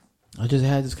world. I just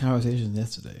had this conversation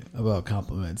yesterday about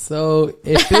compliments, so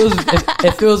it feels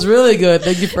it feels really good.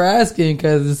 Thank you for asking,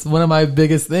 because it's one of my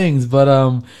biggest things.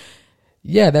 But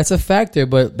yeah, that's a factor.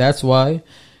 But that's why,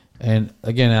 and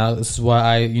again, this is why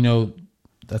I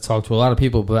talk to a lot of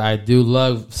people, but I do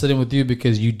love sitting with you,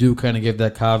 because you do kind of give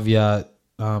that caveat,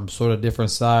 sort of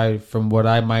different side from what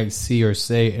I might see or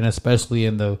say, and especially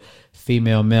in the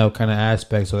female male kind of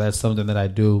aspect. So that's something that I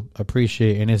do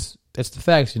appreciate, and it's the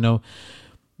facts,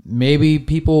 Maybe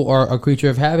people are a creature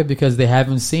of habit because they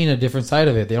haven't seen a different side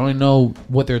of it. They only know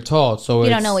what they're taught. So you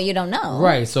don't know what you don't know.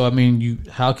 Right. So, I mean,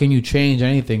 how can you change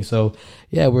anything? So,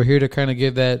 yeah, we're here to kind of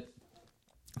give that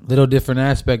little different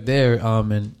aspect there,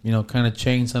 and, kind of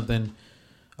change something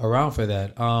around for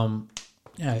that.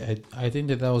 Yeah, I think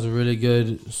that was a really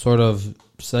good sort of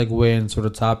segue and sort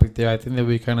of topic there. I think that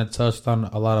we kind of touched on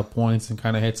a lot of points and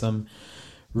kind of hit some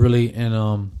really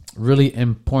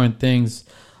important things.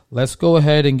 Let's go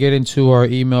ahead and get into our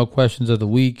email questions of the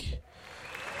week.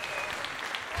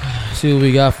 See what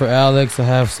we got for Alex. I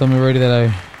have some already that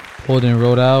I pulled and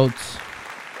wrote out.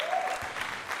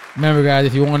 Remember, guys,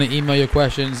 if you want to email your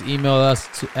questions, email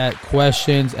us at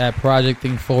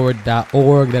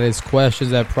questions@projectingforward.org. That is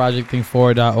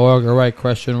questions@projectingforward.org. All right,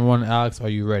 question 1, Alex, are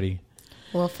you ready?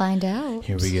 We'll find out.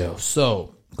 Here we go.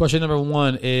 So, question number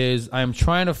 1 is, I'm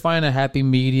trying to find a happy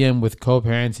medium with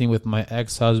co-parenting with my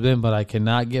ex-husband, but I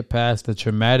cannot get past the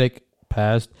traumatic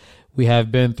past we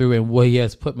have been through and what he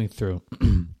has put me through.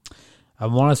 I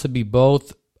want us to be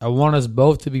both. I want us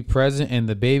both to be present in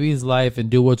the baby's life and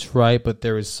do what's right, but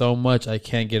there is so much I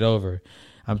can't get over.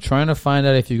 I'm trying to find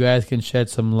out if you guys can shed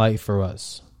some light for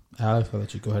us. Alex, I'll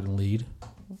let you go ahead and lead.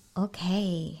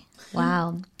 Okay.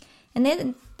 Wow. And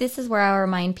then this is where I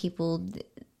remind people,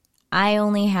 I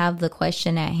only have the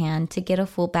question at hand. To get a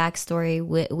full backstory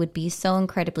would be so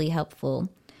incredibly helpful,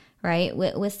 right?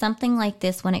 With something like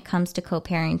this, when it comes to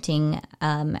co-parenting,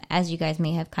 as you guys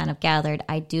may have kind of gathered,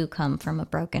 I do come from a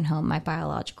broken home. My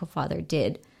biological father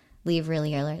did leave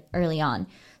really early on.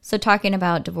 So talking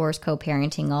about divorce,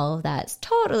 co-parenting, all of that's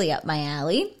totally up my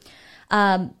alley.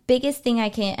 Biggest thing I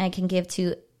can give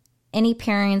to any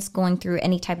parents going through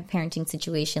any type of parenting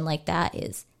situation like that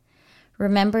is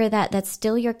remember that that's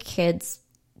still your kid's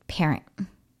parent,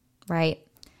 right?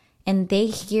 And they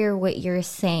hear what you're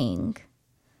saying.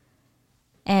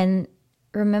 And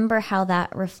remember how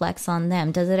that reflects on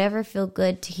them. Does it ever feel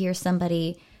good to hear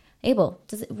somebody, Abel,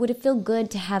 would it feel good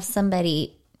to have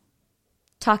somebody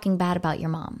talking bad about your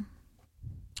mom?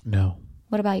 No.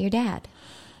 What about your dad?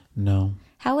 No.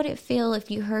 How would it feel if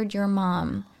you heard your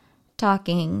mom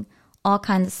talking all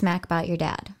kinds of smack about your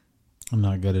dad? I'm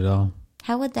not good at all.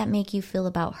 How would that make you feel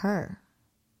about her?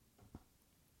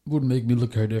 Would make me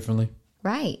look at her differently.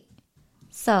 Right.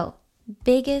 So,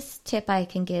 biggest tip I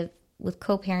can give with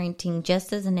co-parenting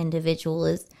just as an individual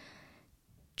is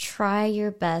try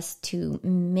your best to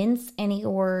mince any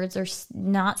words or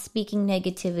not speaking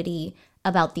negativity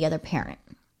about the other parent,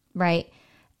 right?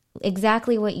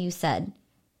 Exactly what you said.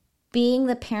 Being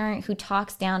the parent who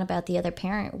talks down about the other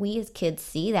parent, we as kids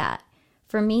see that.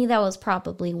 For me, that was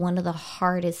probably one of the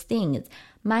hardest things.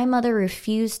 My mother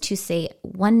refused to say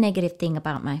one negative thing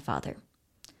about my father.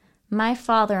 My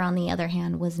father, on the other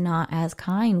hand, was not as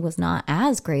kind, was not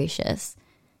as gracious.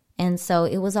 And so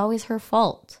it was always her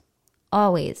fault.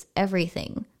 Always.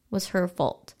 Everything was her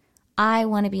fault. I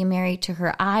want to be married to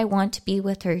her. I want to be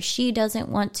with her. She doesn't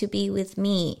want to be with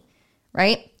me.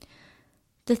 Right?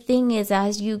 The thing is,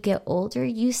 as you get older,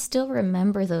 you still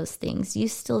remember those things. You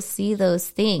still see those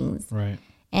things. Right.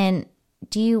 And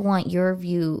do you want your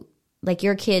view, like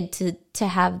your kid, to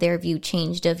have their view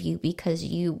changed of you because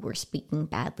you were speaking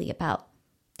badly about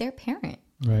their parent?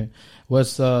 Right.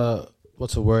 What's a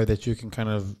word that you can kind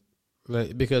of,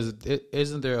 because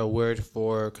isn't there a word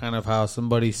for kind of how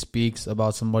somebody speaks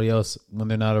about somebody else when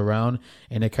they're not around,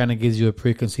 and it kind of gives you a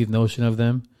preconceived notion of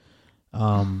them?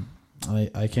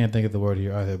 I can't think of the word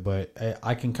here either, but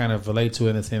I can kind of relate to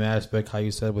it in the same aspect how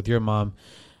you said with your mom.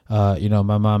 My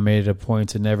mom made it a point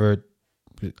to never.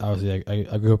 Obviously,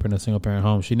 I grew up in a single parent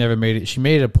home. She made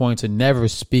it a point to never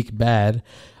speak bad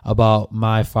about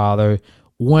my father.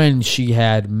 When she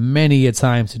had many a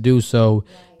time to do so,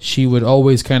 she would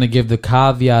always kind of give the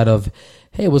caveat of,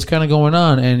 hey, what's kind of going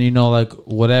on? And, like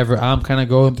whatever I'm kind of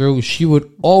going through, she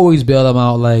would always bail them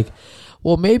out like,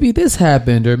 well, maybe this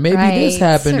happened or maybe this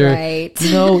happened. Right.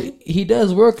 Or, he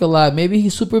does work a lot. Maybe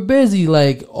he's super busy.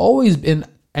 Like always been.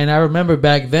 And I remember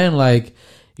back then, like,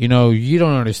 you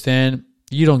don't understand.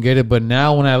 You don't get it. But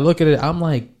now when I look at it, I'm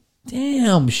like,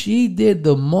 damn, she did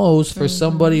the most for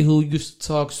somebody who used to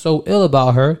talk so ill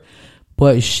about her.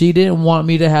 But she didn't want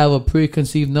me to have a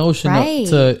preconceived notion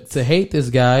to hate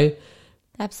this guy.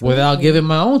 Absolutely. Without giving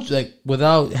my own,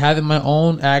 without having my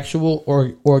own actual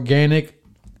or organic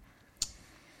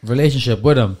relationship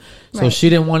with him. So she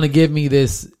didn't want to give me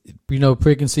this,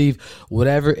 preconceived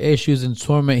whatever issues and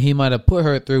torment he might have put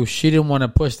her through. She didn't want to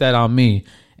push that on me.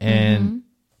 And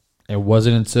it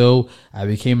wasn't until I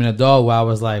became an adult where I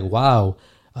was like, wow,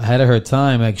 ahead of her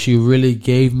time. Like she really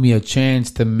gave me a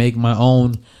chance to make my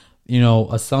own,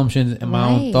 assumptions and my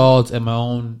own thoughts and my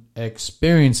own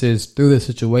experiences through the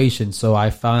situation. So I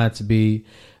found that to be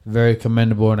very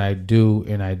commendable, and I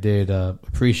did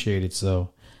appreciate it.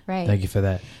 So thank you for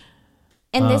that.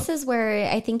 And this is where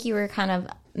I think you were kind of,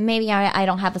 maybe I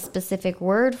don't have a specific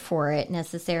word for it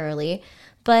necessarily,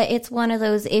 but it's one of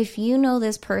those, if you know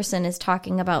this person is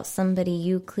talking about somebody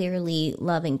you clearly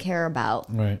love and care about,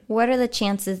 what are the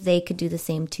chances they could do the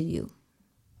same to you?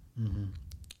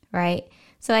 Right?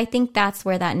 So I think that's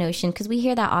where that notion, because we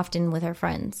hear that often with our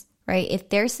friends, right? If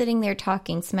they're sitting there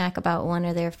talking smack about one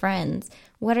of their friends,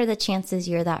 what are the chances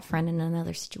you're that friend in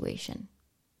another situation?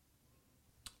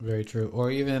 Very true.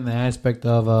 Or even in the aspect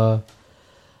of a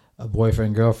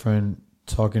boyfriend, girlfriend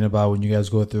talking about when you guys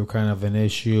go through kind of an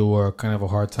issue or kind of a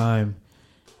hard time,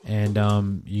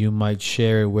 and you might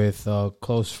share it with a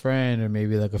close friend or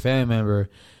maybe like a family member,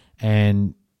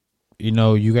 and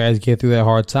you guys get through that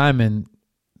hard time. And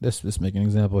let's make an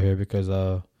example here, because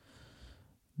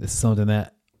this is something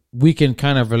that we can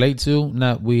kind of relate to.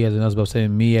 Not we as an husband,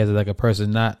 saying me as like a person,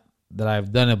 not that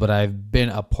I've done it, but I've been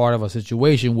a part of a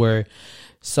situation where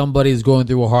somebody's going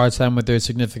through a hard time with their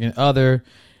significant other,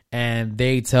 and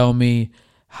they tell me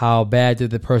how bad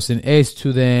the person is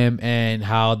to them and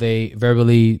how they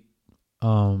verbally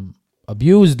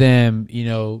abuse them, you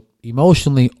know,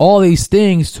 emotionally, all these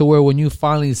things, to where when you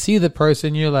finally see the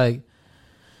person, you're like,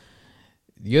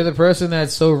 you're the person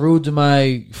that's so rude to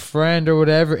my friend or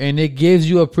whatever, and it gives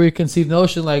you a preconceived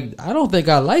notion like, I don't think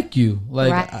I like you.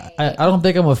 Like, right. I don't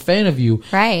think I'm a fan of you.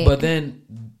 Right. But then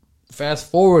fast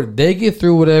forward, they get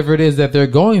through whatever it is that they're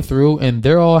going through, and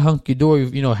they're all hunky-dory,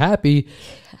 you know, happy.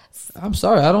 Yes. I'm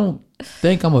sorry, I don't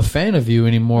think I'm a fan of you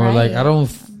anymore. Right. Like, I don't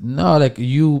know, like,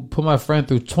 you put my friend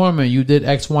through torment, you did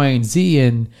X, Y, and Z,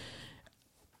 and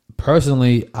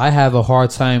personally, I have a hard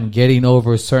time getting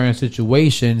over certain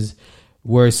situations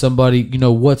where somebody, you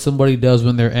know, what somebody does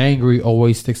when they're angry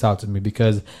always sticks out to me,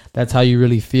 because that's how you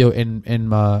really feel in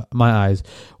my eyes.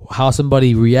 How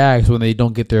somebody reacts when they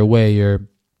don't get their way, or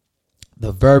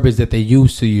the verbiage that they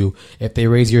use to you, if they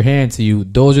raise your hand to you,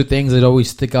 those are things that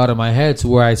always stick out in my head, to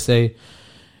where I say,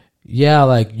 yeah,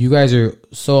 like, you guys are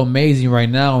so amazing right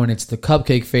now, and it's the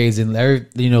cupcake phase, and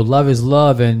you know, love is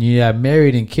love, and you have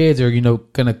married and kids are, you know,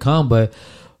 gonna come. But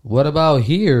what about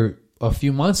here a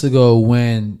few months ago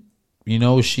when, you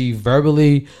know, she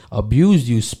verbally abused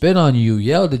you, spit on you,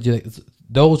 yelled at you?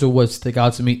 Those are what stick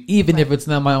out to me, even if it's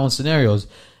not my own scenarios.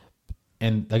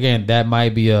 And again, that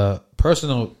might be a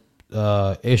personal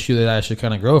issue that I should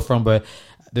kind of grow from, but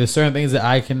there's certain things that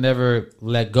I can never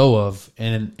let go of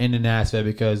in an aspect,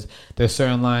 because there's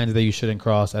certain lines that you shouldn't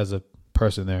cross as a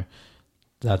person there.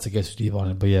 Not to get too deep on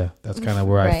it, but yeah, that's kind of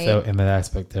where I felt in that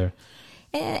aspect there.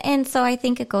 And so I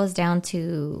think it goes down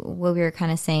to what we were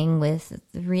kind of saying, with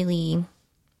really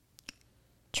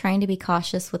trying to be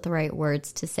cautious with the right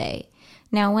words to say.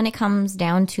 Now, when it comes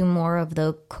down to more of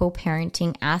the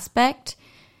co-parenting aspect,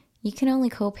 you can only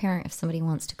co-parent if somebody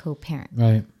wants to co-parent.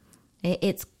 Right.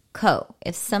 It's co.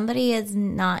 If somebody is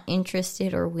not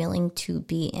interested or willing to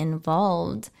be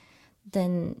involved,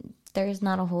 then there's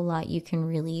not a whole lot you can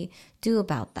really do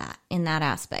about that in that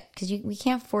aspect, because we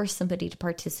can't force somebody to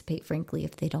participate, frankly,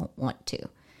 if they don't want to.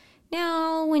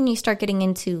 Now, when you start getting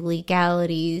into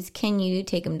legalities, can you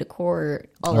take them to court,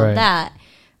 all of that,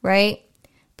 right?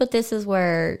 But this is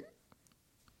where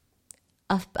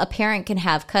a parent can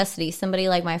have custody. Somebody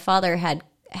like my father had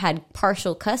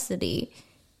partial custody.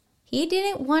 He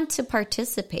didn't want to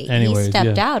participate. Anyways, he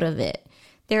stepped out of it.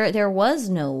 There was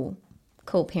no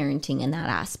co-parenting in that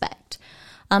aspect.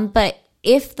 But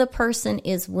if the person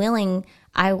is willing,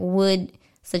 I would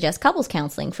suggest couples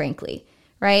counseling, frankly,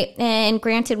 right? And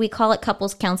granted, we call it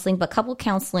couples counseling, but couple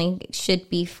counseling should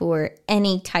be for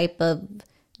any type of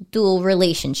dual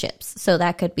relationships. So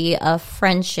that could be a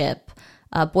friendship,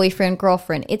 a boyfriend,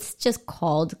 girlfriend. It's just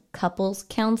called couples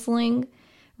counseling,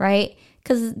 right?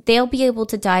 Because they'll be able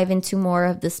to dive into more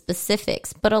of the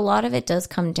specifics. But a lot of it does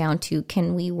come down to,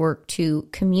 can we work to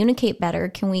communicate better?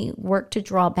 Can we work to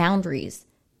draw boundaries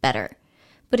better?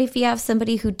 But if you have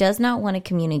somebody who does not want to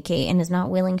communicate and is not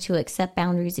willing to accept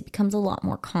boundaries, it becomes a lot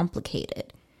more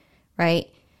complicated,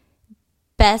 right?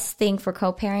 Best thing for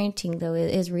co-parenting, though,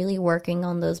 is really working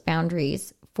on those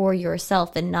boundaries for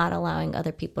yourself and not allowing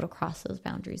other people to cross those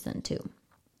boundaries in too.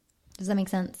 Does that make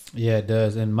sense? Yeah, it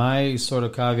does. And my sort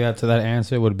of caveat to that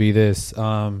answer would be this.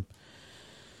 At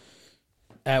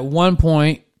one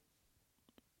point,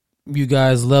 you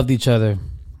guys loved each other.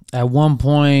 At one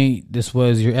point, this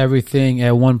was your everything.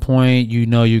 At one point, you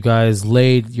know, you guys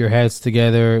laid your heads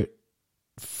together.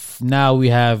 Now we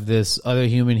have this other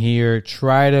human here.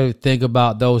 Try to think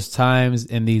about those times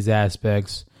in these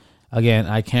aspects. Again,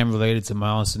 I can't relate it to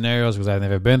my own scenarios because I've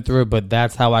never been through it, but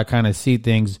that's how I kind of see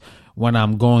things when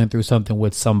I'm going through something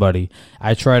with somebody.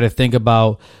 I try to think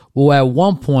about, well, at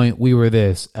one point we were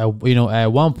this. At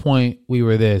one point we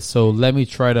were this. So let me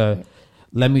try to,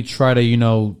 you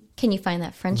know. Can you find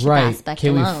that friendship aspect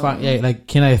can alone? We find, yeah, like,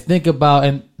 can I think about,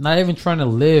 and not even trying to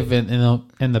live in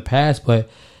the past, but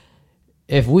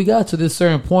if we got to this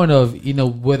certain point of, you know,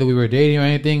 whether we were dating or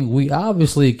anything, we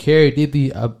obviously cared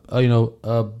deeply,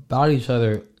 about each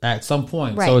other at some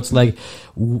point. Right. So it's like,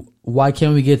 why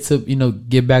can't we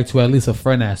get back to at least a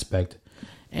friend aspect?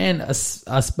 And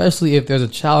especially if there's a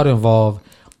child involved,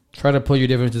 try to put your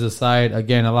differences aside.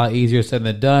 Again, a lot easier said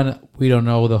than done. We don't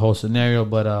know the whole scenario,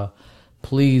 but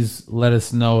please let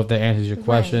us know if that answers your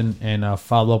question, and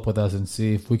follow up with us and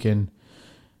see if we can,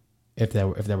 if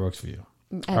that works for you.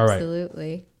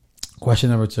 Absolutely. All right. Question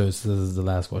number 2. This is the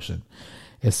last question.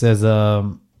 It says, I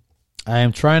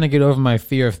am trying to get over my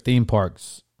fear of theme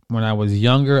parks. when I was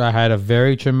younger, I had a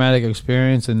very traumatic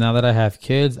experience, and now that I have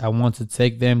kids, I want to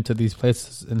take them to these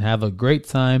places and have a great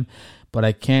time, but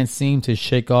I can't seem to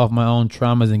shake off my own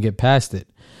traumas and get past it.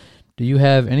 Do you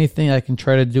have anything I can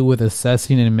try to do with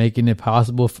assessing and making it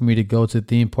possible for me to go to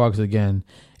theme parks again?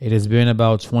 It has been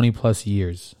about 20 plus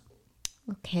years.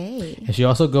 Okay. And she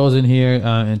also goes in here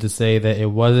and to say that it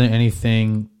wasn't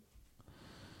anything.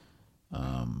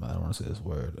 I don't want to say this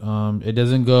word. It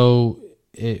doesn't go.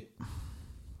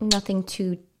 Nothing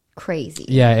too crazy.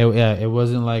 Yeah. It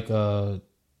wasn't like I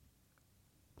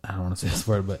don't want to say this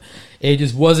word, but it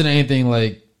just wasn't anything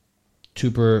like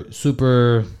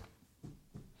super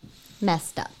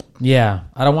messed up. Yeah,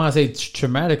 I don't want to say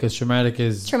traumatic because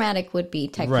traumatic would be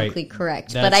technically right.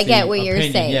 correct, That's but I get what opinion.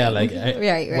 you're saying. Yeah, like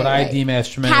what I deem as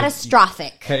traumatic,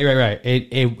 catastrophic. Right.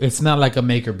 It's not like a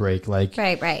make or break. Like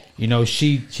right. You know,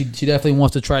 she definitely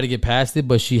wants to try to get past it,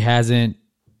 but she hasn't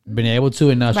been able to,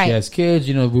 and now she has kids.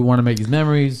 You know, we want to make these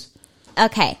memories.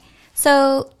 Okay,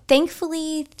 so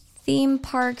thankfully, theme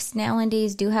parks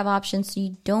nowadays do have options, so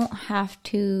you don't have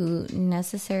to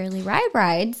necessarily ride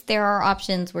rides. There are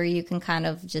options where you can kind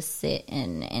of just sit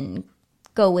and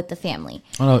go with the family.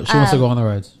 Oh no, she wants to go on the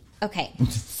rides. Okay,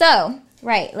 so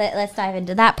let's dive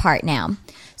into that part now.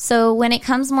 So when it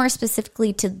comes more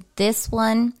specifically to this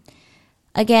one,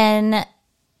 again,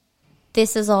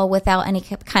 this is all without any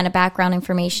kind of background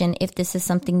information. If this is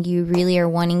something you really are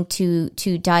wanting to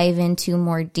dive into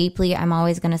more deeply, I'm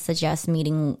always going to suggest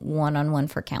meeting one-on-one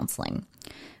for counseling,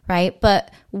 right?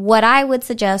 But what I would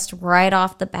suggest right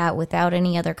off the bat, without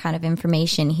any other kind of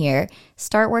information here,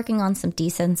 start working on some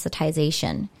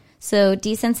desensitization. So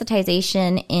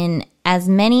desensitization in as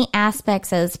many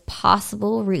aspects as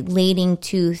possible relating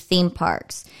to theme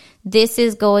parks. This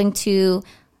is going to...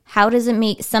 How does it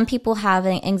make some people have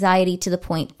anxiety to the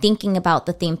point thinking about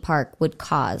the theme park would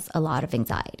cause a lot of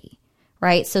anxiety,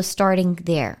 right? So starting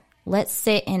there, let's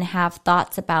sit and have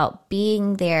thoughts about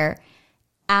being there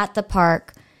at the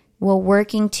park while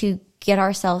working to get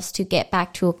ourselves to get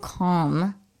back to a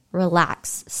calm,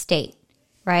 relaxed state,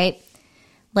 right?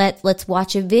 Let's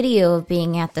watch a video of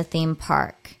being at the theme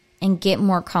park and get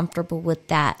more comfortable with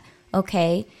that.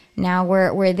 Okay, now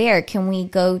we're there. Can we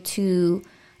go to...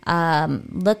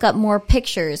 look up more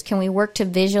pictures? Can we work to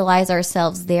visualize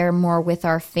ourselves there more with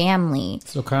our family?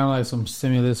 So kind of like some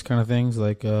stimulus kind of things,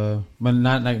 like but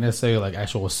not like necessarily like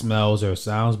actual smells or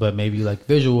sounds, but maybe like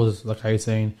visuals, like how you're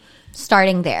saying.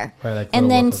 Starting there, right, like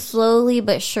and then workups. slowly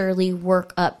but surely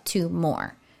work up to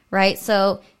more, right?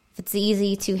 So if it's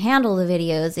easy to handle the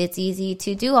videos, it's easy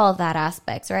to do all of that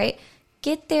aspects, right?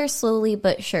 Get there slowly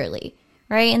but surely.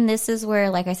 Right, and this is where,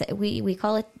 like I said, we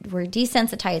call it, we're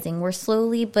desensitizing. We're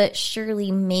slowly but surely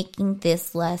making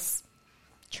this less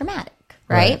traumatic,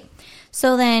 right?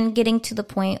 So then getting to the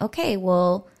point, okay,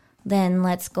 well, then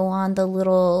let's go on the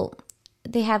little,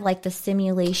 they have like the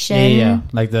simulation. Yeah,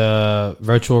 like the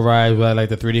virtual ride, like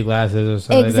the 3D glasses or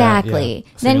something exactly. like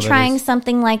that. Then trying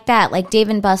something like that, like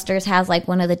Dave & Buster's has like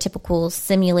one of the typical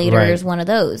simulators, one of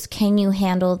those. Can you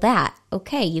handle that?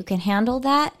 Okay, you can handle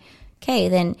that. Okay,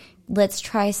 then let's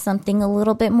try something a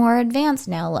little bit more advanced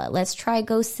now. Let's try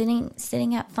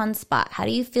sitting at Fun Spot. How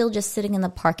do you feel just sitting in the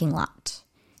parking lot?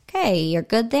 Okay, you're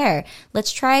good there.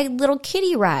 Let's try little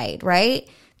kiddie ride, right?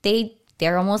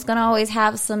 They're almost going to always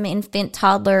have some infant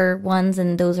toddler ones,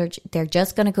 and they're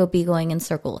just going to be going in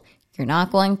circle. You're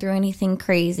not going through anything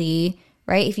crazy,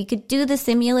 right? If you could do the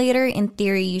simulator, in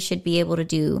theory, you should be able to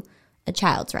do a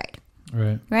child's ride.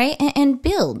 Right? And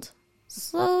build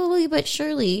slowly but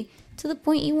surely to the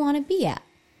point you want to be at.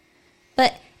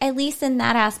 But at least in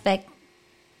that aspect,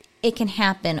 it can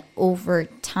happen over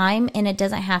time, and it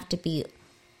doesn't have to be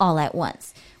all at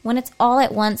once. When it's all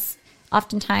at once,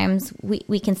 oftentimes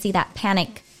we can see that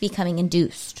panic becoming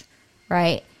induced,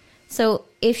 right? So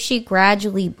if she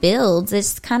gradually builds,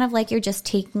 it's kind of like you're just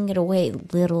taking it away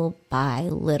little by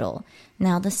little.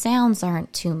 Now the sounds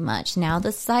aren't too much. Now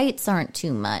the sights aren't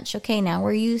too much. Okay, now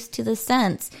we're used to the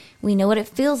scents. We know what it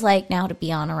feels like now to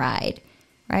be on a ride,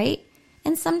 right?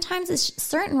 And sometimes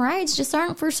certain rides just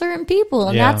aren't for certain people,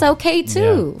 and that's okay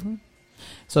too. Yeah.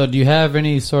 So do you have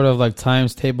any sort of like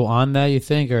times table on that, you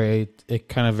think, or it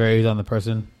kind of varies on the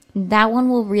person? That one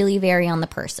will really vary on the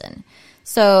person.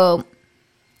 So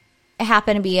I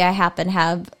happen to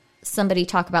have somebody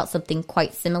talk about something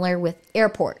quite similar with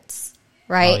airports.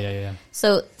 Right? Oh, yeah.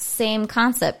 So same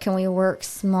concept. Can we work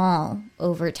small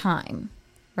over time?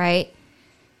 Right?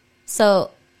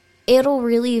 So it'll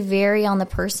really vary on the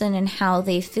person and how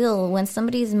they feel. When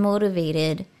somebody's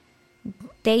motivated,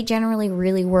 they generally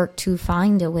really work to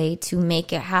find a way to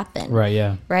make it happen. Right,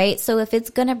 yeah. Right? So if it's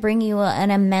going to bring you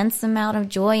an immense amount of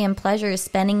joy and pleasure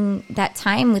spending that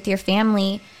time with your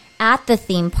family at the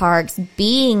theme parks,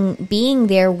 being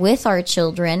there with our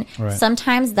children, right.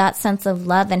 sometimes that sense of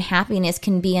love and happiness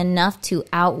can be enough to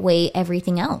outweigh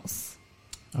everything else.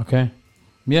 Okay.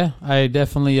 Yeah, I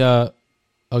definitely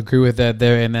agree with that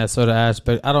there in that sort of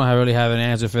aspect. I don't really have an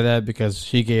answer for that because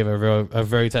she gave a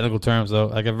very technical term, so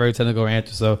like a very technical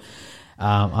answer. So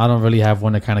I don't really have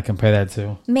one to kind of compare that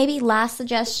to. Maybe last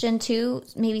suggestion too,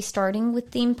 maybe starting with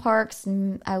theme parks,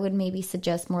 I would maybe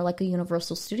suggest more like a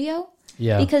Universal Studio.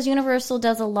 Yeah. Because Universal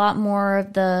does a lot more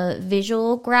of the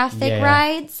visual graphic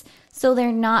rides. So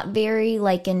they're not very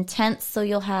like intense. So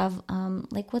you'll have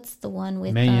like what's the one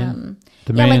with Minion.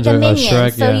 The Minions like the Minions.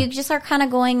 Shrek, so you just are kind of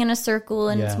going in a circle,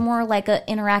 and it's more like an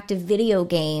interactive video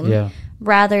game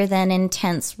rather than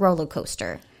intense roller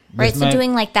coaster. Right. So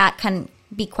doing like that can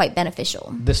be quite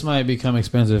beneficial. This might become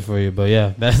expensive for you, but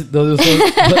yeah, those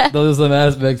are some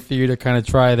aspects for you to kind of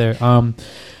try there.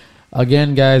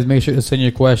 Again, guys, make sure to send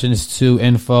your questions to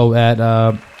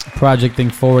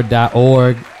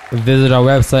info@projectthinkforward.org. Visit our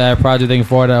website at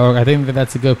projectthinkforward.org. I think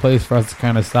that's a good place for us to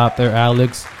kind of stop there,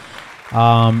 Alex.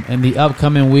 In the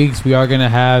upcoming weeks, we are going to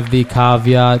have the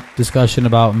caveat discussion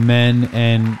about men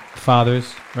and fathers,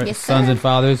 right? Yes, sons sir. and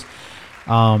fathers.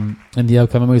 In the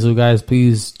upcoming weeks, so guys,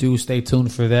 please do stay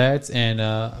tuned for that. And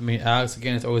Alex,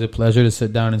 again, it's always a pleasure to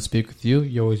sit down and speak with you.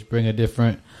 You always bring a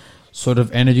different sort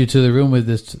of energy to the room with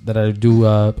this that I do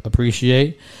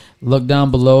appreciate. Look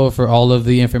down below for all of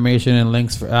the information and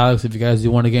links for Alex if you guys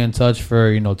do want to get in touch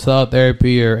for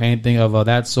teletherapy or anything of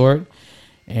that sort.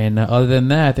 And other than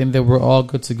that, I think that we're all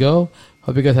good to go.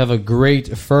 Hope you guys have a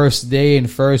great first day and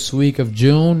first week of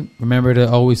June. Remember to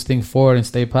always think forward and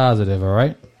stay positive, all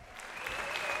right?